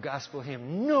 That old gospel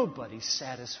hymn, nobody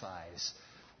satisfies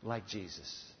like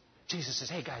Jesus. Jesus says,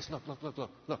 hey guys,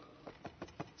 look.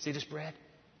 See this bread?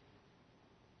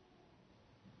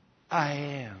 I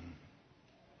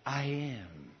am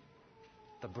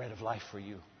the bread of life for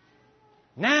you.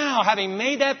 Now, having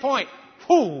made that point,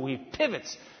 he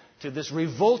pivots to this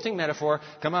revolting metaphor.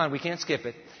 Come on, we can't skip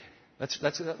it.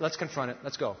 Let's confront it.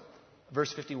 Let's go.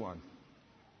 Verse 51.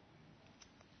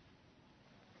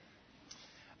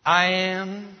 I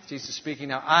am, Jesus speaking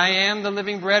now, I am the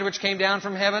living bread which came down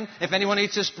from heaven. If anyone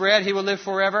eats this bread, he will live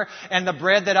forever. And the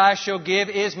bread that I shall give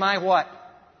is my what?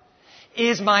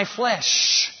 Is my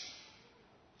flesh.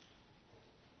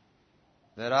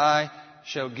 That I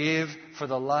shall give for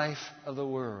the life of the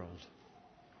world.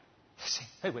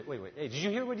 Wait. Hey, did you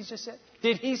hear what he just said?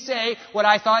 Did he say what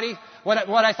I thought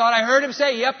I heard him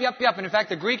say? Yep. And in fact,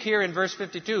 the Greek here in verse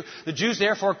 52, the Jews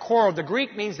therefore quarreled. The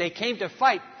Greek means they came to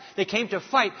fight. They came to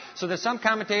fight, so that some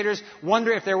commentators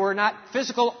wonder if there were not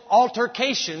physical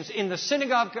altercations in the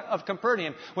synagogue of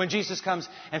Capernaum when Jesus comes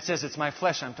and says, it's my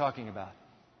flesh I'm talking about.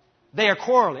 They are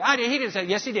quarreling. He didn't say,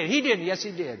 yes, he did. He didn't, yes,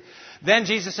 he did. Then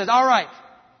Jesus says, all right,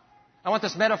 I want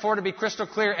this metaphor to be crystal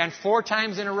clear, and 4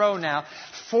 times in a row now,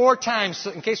 4 times,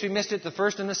 in case we missed it, the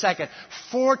first and the second,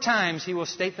 4 times he will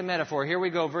state the metaphor. Here we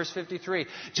go, verse 53.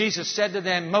 Jesus said to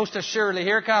them, most assuredly,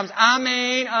 here it comes,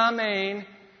 Amen.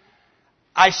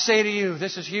 I say to you,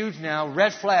 this is huge now,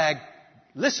 red flag,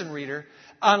 listen reader,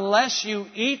 unless you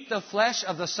eat the flesh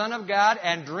of the Son of God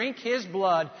and drink His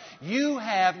blood, you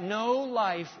have no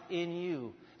life in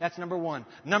you. That's number 1.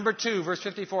 Number 2, verse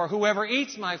 54, whoever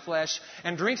eats my flesh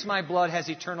and drinks my blood has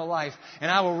eternal life, and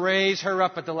I will raise her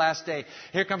up at the last day.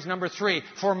 Here comes number 3,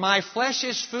 for my flesh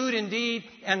is food indeed,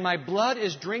 and my blood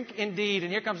is drink indeed.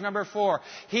 And here comes number 4,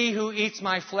 he who eats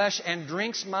my flesh and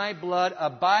drinks my blood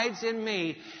abides in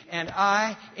me, and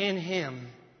I in him.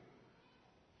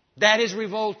 That is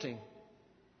revolting.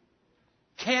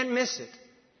 Can't miss it.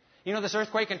 You know this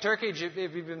earthquake in Turkey,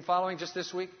 if you've been following just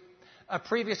this week? A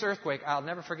previous earthquake, I'll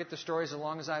never forget the story as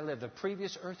long as I live. The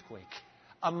previous earthquake,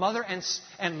 a mother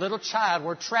and little child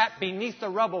were trapped beneath the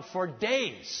rubble for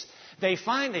days. They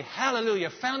finally, hallelujah,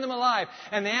 found them alive.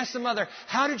 And they asked the mother,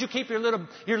 how did you keep your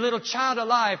little child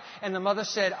alive? And the mother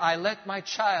said, I let my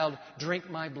child drink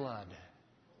my blood.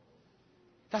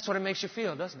 That's what it makes you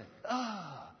feel, doesn't it?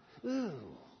 Ooh.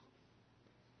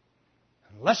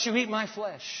 Unless you eat my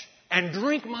flesh and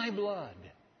drink my blood,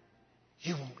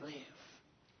 you won't live.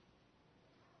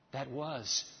 That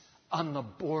was on the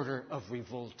border of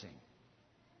revolting.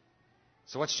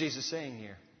 So what's Jesus saying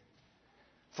here?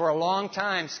 For a long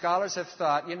time, scholars have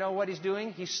thought, you know what He's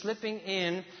doing? He's slipping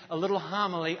in a little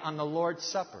homily on the Lord's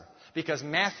Supper. Because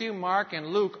Matthew, Mark, and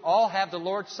Luke all have the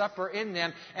Lord's Supper in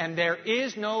them, and there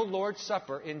is no Lord's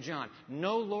Supper in John.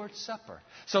 No Lord's Supper.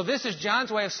 So this is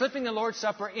John's way of slipping the Lord's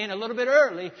Supper in a little bit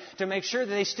early to make sure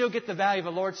that they still get the value of a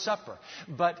Lord's Supper.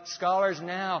 But scholars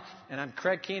now, and I'm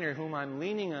Craig Keener, whom I'm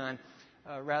leaning on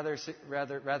rather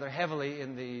heavily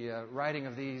in the writing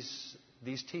of these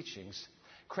teachings,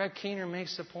 Craig Keener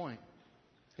makes the point.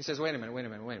 He says, wait a minute.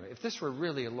 If this were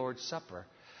really a Lord's Supper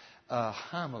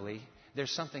homily,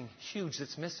 there's something huge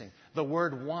that's missing. The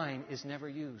word wine is never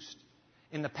used.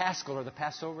 In the Paschal or the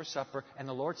Passover supper and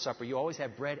the Lord's Supper, you always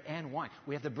have bread and wine.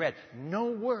 We have the bread.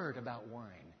 No word about wine.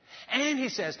 And he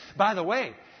says, by the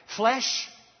way, flesh,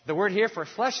 the word here for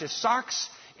flesh is sarx.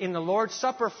 In the Lord's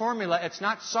Supper formula, it's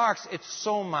not sarx, it's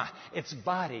soma. It's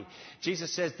body.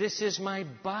 Jesus says, this is my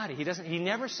body. He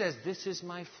never says, this is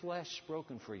my flesh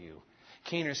broken for you.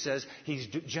 Keener says,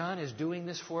 John is doing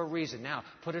this for a reason. Now,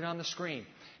 put it on the screen.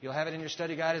 You'll have it in your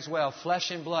study guide as well. Flesh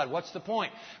and blood. What's the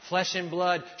point? Flesh and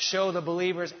blood show the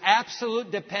believer's absolute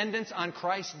dependence on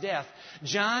Christ's death.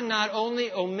 John not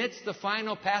only omits the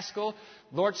final Paschal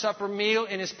Lord's Supper meal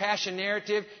in his Passion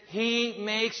narrative, he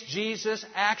makes Jesus'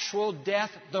 actual death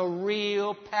the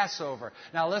real Passover.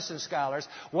 Now listen, scholars,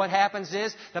 what happens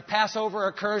is the Passover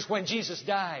occurs when Jesus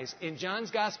dies. In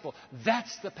John's Gospel,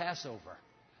 that's the Passover.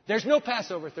 There's no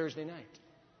Passover Thursday night.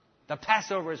 The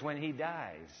Passover is when He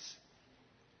dies.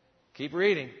 Keep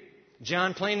reading.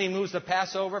 John plainly moves the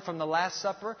Passover from the Last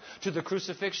Supper to the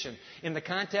crucifixion. In the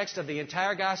context of the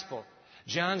entire Gospel,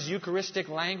 John's Eucharistic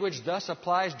language thus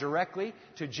applies directly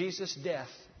to Jesus' death.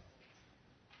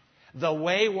 The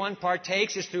way one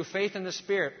partakes is through faith in the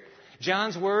Spirit.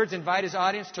 John's words invite his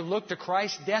audience to look to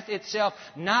Christ's death itself,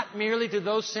 not merely to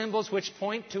those symbols which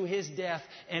point to His death.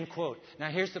 End quote. Now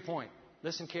here's the point.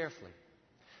 Listen carefully.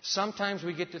 Sometimes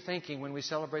we get to thinking when we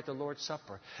celebrate the Lord's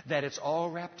Supper that it's all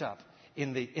wrapped up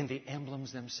in the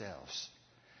emblems themselves.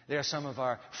 There are some of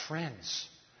our friends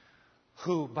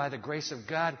who, by the grace of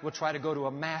God, will try to go to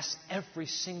a Mass every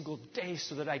single day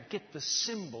so that I get the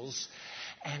symbols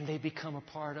and they become a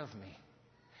part of me.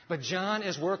 But John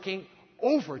is working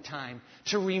overtime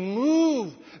to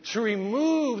remove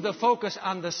the focus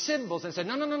on the symbols and say,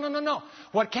 no.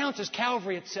 What counts is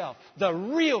Calvary itself, the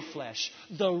real flesh,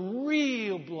 the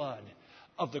real blood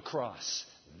of the cross.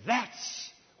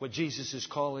 That's what Jesus is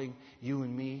calling you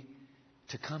and me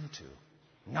to come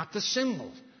to. Not the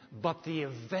symbol, but the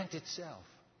event itself.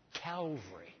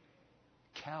 Calvary.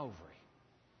 Calvary.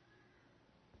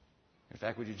 In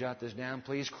fact, would you jot this down,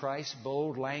 please? Christ's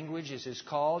bold language is His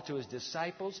call to His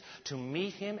disciples to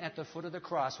meet Him at the foot of the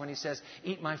cross when He says,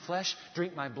 eat my flesh,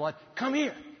 drink my blood. Come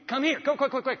here. Come here. Go,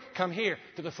 quick. Come here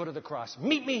to the foot of the cross.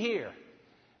 Meet me here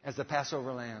as the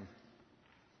Passover lamb.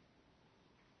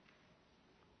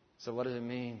 So what does it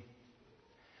mean?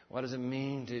 What does it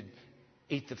mean to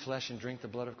eat the flesh and drink the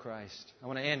blood of Christ? I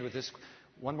want to end with this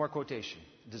one more quotation.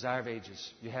 Desire of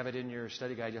Ages. You have it in your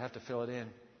study guide. You'll have to fill it in.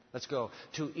 Let's go.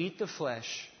 To eat the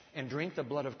flesh and drink the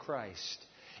blood of Christ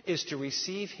is to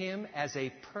receive Him as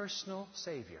a personal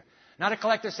Savior. Not a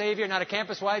collective Savior, not a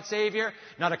campus-wide Savior,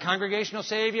 not a congregational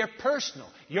Savior. Personal.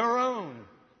 Your own.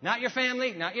 Not your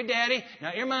family, not your daddy,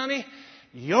 not your mommy.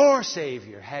 Your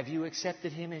Savior. Have you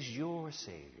accepted Him as your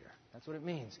Savior? That's what it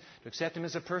means. To accept Him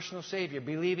as a personal Savior,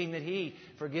 believing that He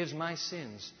forgives my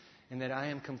sins and that I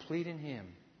am complete in Him.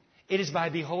 It is by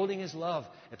beholding His love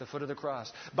at the foot of the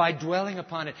cross, by dwelling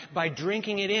upon it, by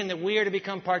drinking it in, that we are to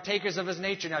become partakers of His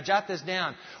nature. Now, jot this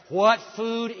down. What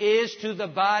food is to the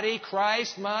body,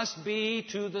 Christ must be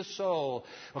to the soul.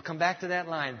 We'll come back to that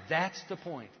line. That's the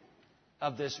point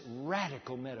of this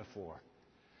radical metaphor.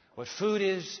 What food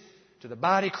is to the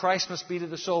body, Christ must be to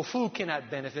the soul. Food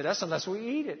cannot benefit us unless we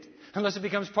eat it, unless it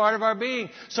becomes part of our being.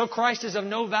 So Christ is of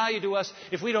no value to us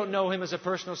if we don't know Him as a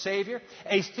personal Savior.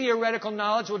 A theoretical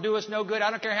knowledge will do us no good. I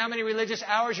don't care how many religious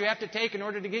hours you have to take in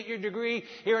order to get your degree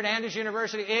here at Andrews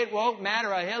University. It won't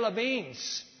matter a hill of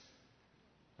beans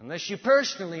unless you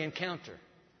personally encounter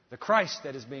the Christ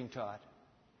that is being taught.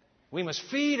 We must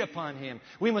feed upon Him.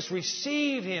 We must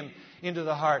receive Him into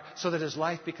the heart so that His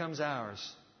life becomes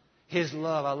ours. His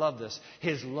love, I love this.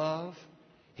 His love,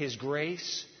 His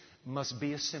grace must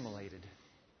be assimilated.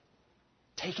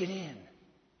 Take it in.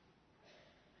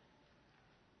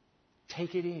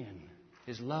 Take it in.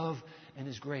 His love and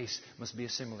His grace must be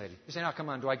assimilated. You say, now come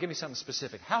on, give me something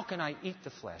specific. How can I eat the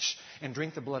flesh and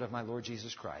drink the blood of my Lord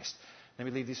Jesus Christ? Let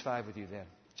me leave these 5 with you then.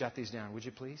 Jot these down, would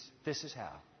you please? This is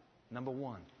how. Number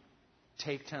 1,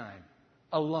 take time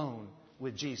alone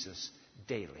with Jesus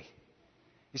daily.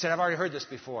 You said, I've already heard this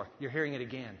before. You're hearing it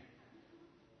again.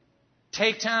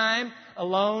 Take time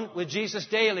alone with Jesus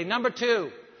daily. Number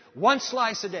 2, 1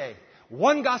 slice a day.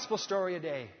 1 gospel story a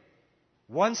day.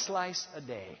 1 slice a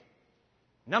day.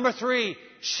 Number 3,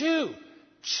 chew.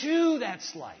 Chew that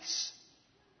slice.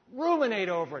 Ruminate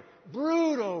over it.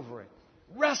 Brood over it.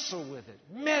 Wrestle with it.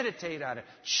 Meditate on it.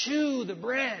 Chew the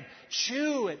bread.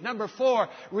 Chew it. Number 4,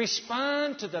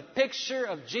 respond to the picture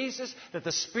of Jesus that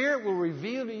the Spirit will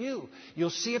reveal to you. You'll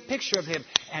see a picture of Him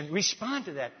and respond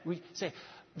to that. We say,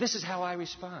 this is how I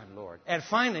respond, Lord. And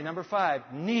finally, number 5,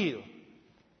 kneel.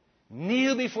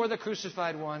 Kneel before the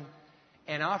crucified one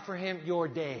and offer Him your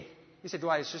day. You said, do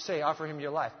I just say offer Him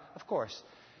your life? Of course.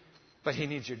 But He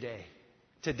needs your day.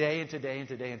 Today and today and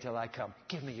today until I come.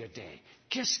 Give me your day.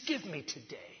 Just give me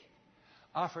today.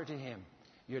 Offer to Him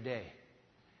your day.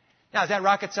 Now, is that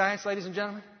rocket science, ladies and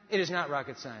gentlemen? It is not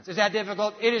rocket science. Is that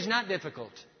difficult? It is not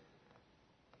difficult.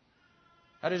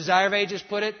 How does Desire of Ages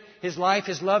put it? His life,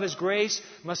 His love, His grace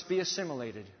must be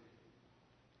assimilated.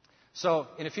 So,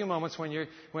 in a few moments, when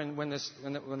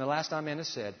the last Amen is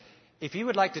said, if you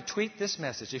would like to tweet this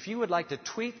message, if you would like to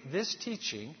tweet this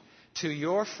teaching to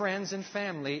your friends and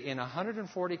family in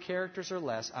 140 characters or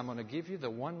less, I'm going to give you the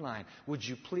one line. Would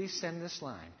you please send this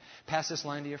line? Pass this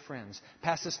line to your friends.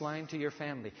 Pass this line to your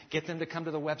family. Get them to come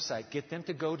to the website. Get them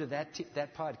to go to that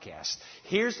podcast.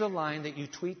 Here's the line that you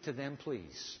tweet to them,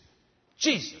 please.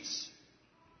 Jesus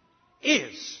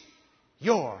is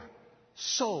your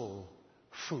soul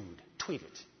food. Tweet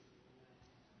it.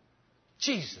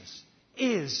 Jesus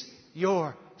is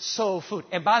your soul food.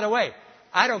 And by the way,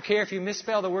 I don't care if you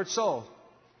misspell the word soul.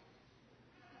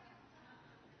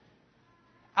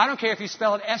 I don't care if you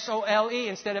spell it S-O-L-E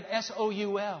instead of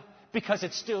S-O-U-L, because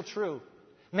it's still true.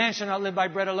 Man shall not live by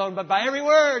bread alone, but by every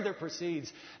word that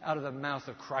proceeds out of the mouth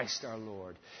of Christ our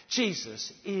Lord.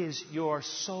 Jesus is your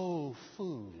soul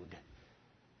food.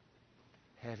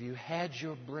 Have you had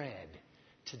your bread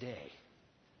today?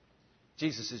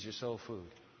 Jesus is your soul food.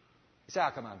 You say,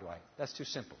 oh, come on, Dwight. That's too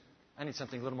simple. I need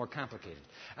something a little more complicated.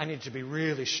 I need to be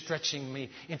really stretching me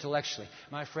intellectually.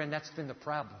 My friend, that's been the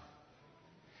problem.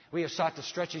 We have sought to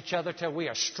stretch each other till we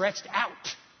are stretched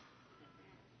out.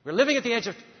 We're living at the edge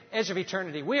of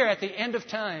eternity. We are at the end of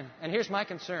time. And here's my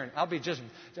concern.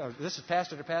 This is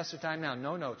pastor to pastor time now.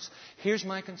 No notes. Here's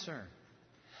my concern.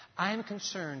 I'm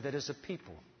concerned that as a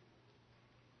people,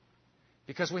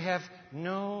 because we have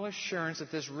no assurance that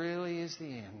this really is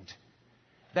the end,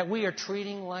 that we are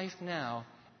treating life now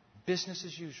business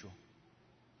as usual.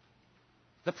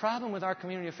 The problem with our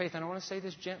community of faith, and I want to say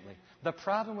this gently, the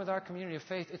problem with our community of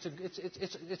faith,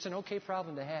 it's an okay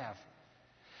problem to have.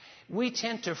 We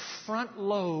tend to front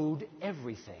load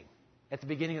everything at the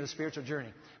beginning of the spiritual journey.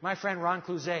 My friend Ron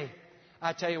Cluzet,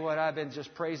 I tell you what, I've been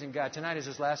just praising God. Tonight is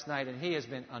his last night, and he has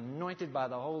been anointed by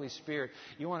the Holy Spirit.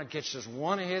 You want to get just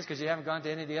one of his because you haven't gone to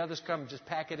any of the others? Come, just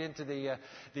pack it into the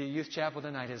youth chapel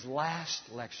tonight. His last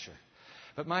lecture.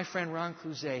 But my friend Ron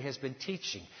Cluzet has been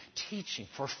teaching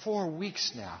for 4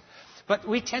 weeks now. But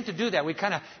we tend to do that. We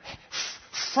kind of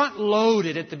front load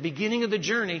it at the beginning of the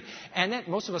journey, and then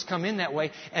most of us come in that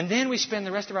way, and then we spend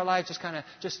the rest of our lives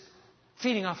just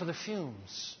feeding off of the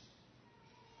fumes.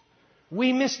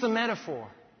 We miss the metaphor.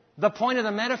 The point of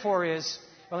the metaphor is,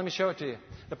 well, let me show it to you.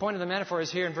 The point of the metaphor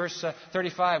is here in verse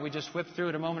 35. We just whipped through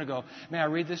it a moment ago. May I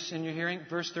read this in your hearing?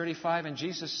 Verse 35, and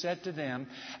Jesus said to them,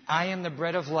 I am the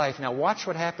bread of life. Now watch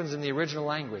what happens in the original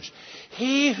language.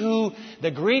 He who,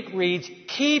 the Greek reads,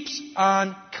 keeps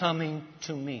on coming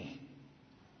to me.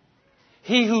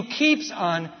 He who keeps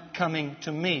on coming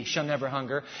to me shall never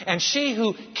hunger, and she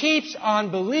who keeps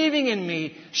on believing in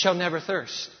me shall never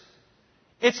thirst.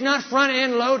 It's not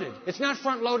front-end loaded. It's not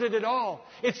front-loaded at all.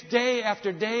 It's day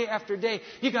after day after day.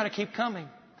 You've got to keep coming.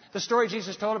 The story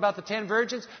Jesus told about the 10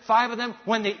 virgins, 5 of them,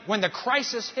 when the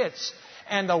crisis hits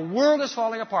and the world is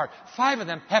falling apart, 5 of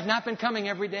them have not been coming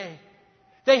every day.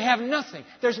 They have nothing.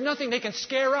 There's nothing they can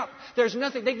scare up. There's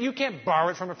nothing. You can't borrow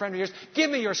it from a friend of yours. Give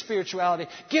me your spirituality.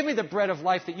 Give me the bread of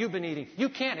life that you've been eating. You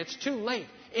can't. It's too late.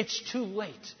 It's too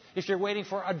late. If you're waiting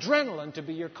for adrenaline to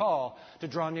be your call to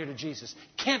draw near to Jesus.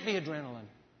 Can't be adrenaline.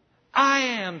 I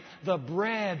am the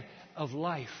bread of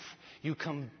life. You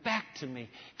come back to me.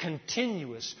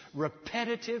 Continuous,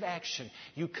 repetitive action.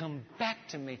 You come back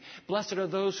to me. Blessed are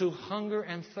those who hunger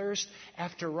and thirst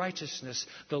after righteousness.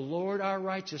 The Lord our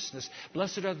righteousness.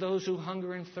 Blessed are those who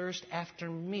hunger and thirst after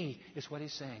me, is what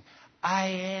he's saying. I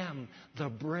am the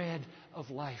bread of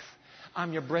life.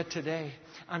 I'm your bread today.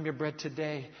 I'm your bread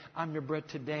today. I'm your bread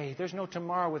today. There's no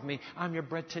tomorrow with me. I'm your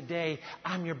bread today.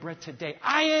 I'm your bread today.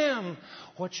 I am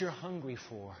what you're hungry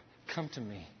for. Come to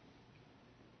me.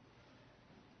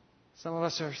 Some of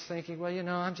us are thinking,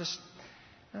 well,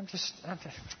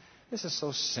 this is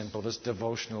so simple, this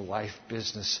devotional life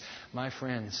business. My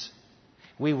friends,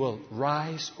 we will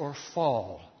rise or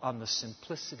fall on the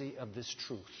simplicity of this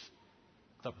truth,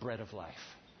 the bread of life.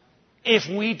 If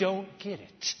we don't get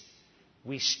it,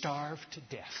 we starve to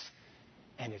death,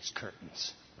 and it's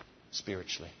curtains,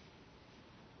 spiritually.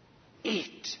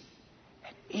 Eat,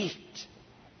 and eat,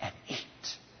 and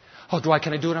eat. Oh, Dwight,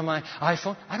 can I do it on my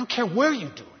iPhone? I don't care where you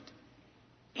do it.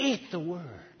 Eat the Word.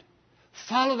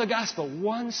 Follow the gospel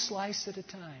one slice at a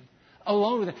time.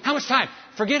 Alone with it. How much time?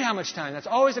 Forget how much time. That's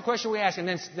always the question we ask, and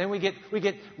then we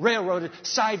get railroaded,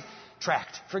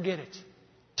 sidetracked. Forget it.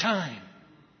 Time.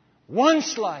 One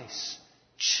slice.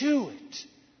 Chew it.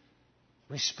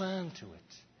 Respond to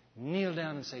it. Kneel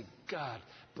down and say, God,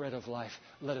 bread of life,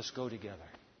 let us go together.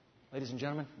 Ladies and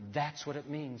gentlemen, that's what it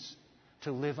means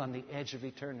to live on the edge of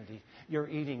eternity. You're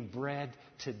eating bread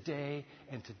today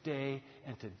and today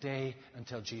and today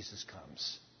until Jesus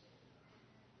comes.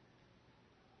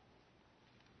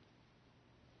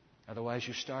 Otherwise,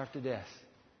 you starve to death.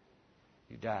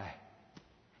 You die.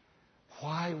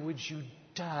 Why would you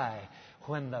die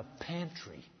when the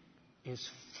pantry is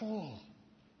full?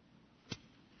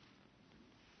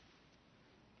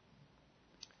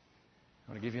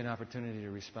 I want to give you an opportunity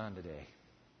to respond today.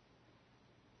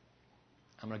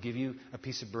 I'm going to give you a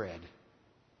piece of bread.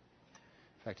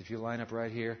 In fact, if you line up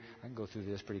right here, I can go through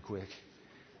this pretty quick.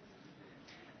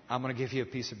 I'm going to give you a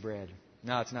piece of bread.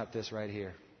 No, it's not this right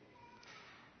here.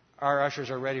 Our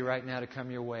ushers are ready right now to come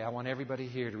your way. I want everybody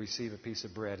here to receive a piece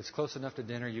of bread. It's close enough to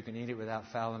dinner. You can eat it without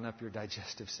fouling up your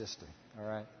digestive system. All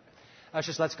right?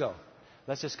 Ushers, let's go.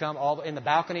 Let's just come all in the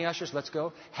balcony, ushers. Let's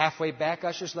go. Halfway back,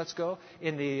 ushers. Let's go.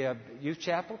 In the youth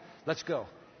chapel. Let's go.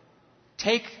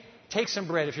 Take some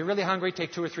bread. If you're really hungry,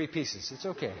 take 2 or 3 pieces. It's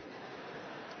okay.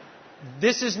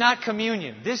 This is not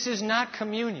communion. This is not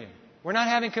communion. We're not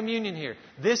having communion here.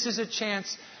 This is a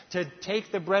chance to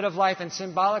take the bread of life and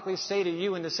symbolically say to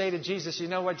you and to say to Jesus, you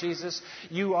know what, Jesus?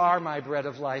 You are my bread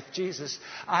of life. Jesus,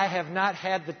 I have not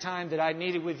had the time that I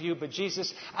needed with you, but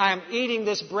Jesus, I am eating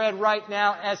this bread right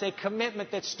now as a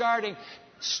commitment that's starting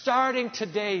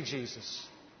today, Jesus.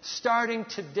 Starting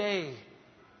today,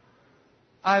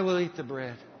 I will eat the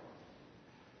bread.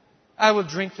 I will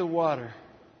drink the water.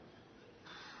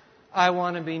 I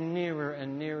want to be nearer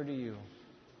and nearer to you.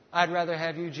 I'd rather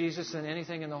have you, Jesus, than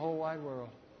anything in the whole wide world.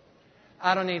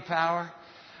 I don't need power.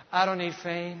 I don't need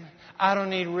fame. I don't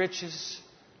need riches.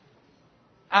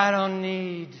 I don't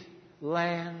need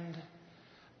land.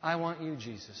 I want you,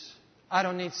 Jesus. I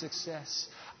don't need success.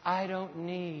 I don't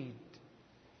need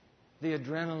the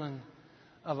adrenaline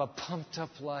of a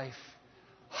pumped-up life,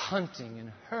 hunting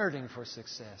and hurting for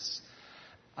success.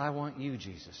 I want you,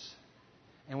 Jesus.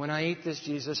 And when I eat this,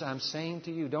 Jesus, I'm saying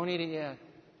to you, don't eat it yet.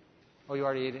 Oh, you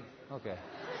already ate it? Okay.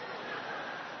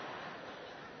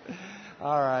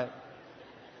 All right.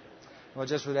 Well,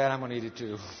 just for that, I'm going to eat it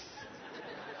too.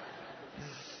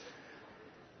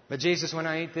 But Jesus, when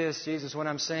I eat this, Jesus, what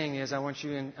I'm saying is, I want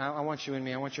you in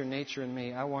me. I want your nature in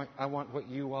me. I want what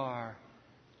you are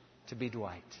to be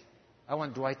Dwight. I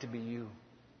want Dwight to be you.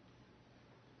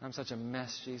 I'm such a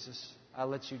mess, Jesus. I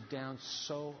let you down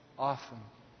so often.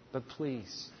 But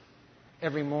please,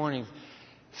 every morning,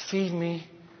 feed me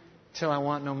till I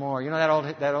want no more. You know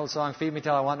that old song, Feed Me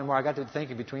Till I Want No More? I got to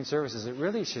thinking between services, it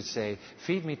really should say,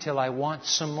 Feed me till I want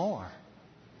some more.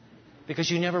 Because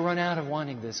you never run out of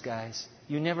wanting this, guys.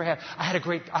 You never have. I had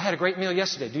a great meal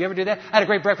yesterday. Do you ever do that? I had a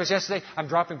great breakfast yesterday. I'm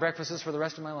dropping breakfasts for the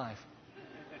rest of my life.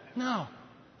 No.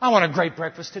 I want a great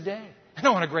breakfast today. I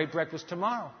don't want a great breakfast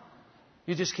tomorrow.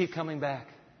 You just keep coming back.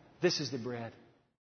 This is the bread.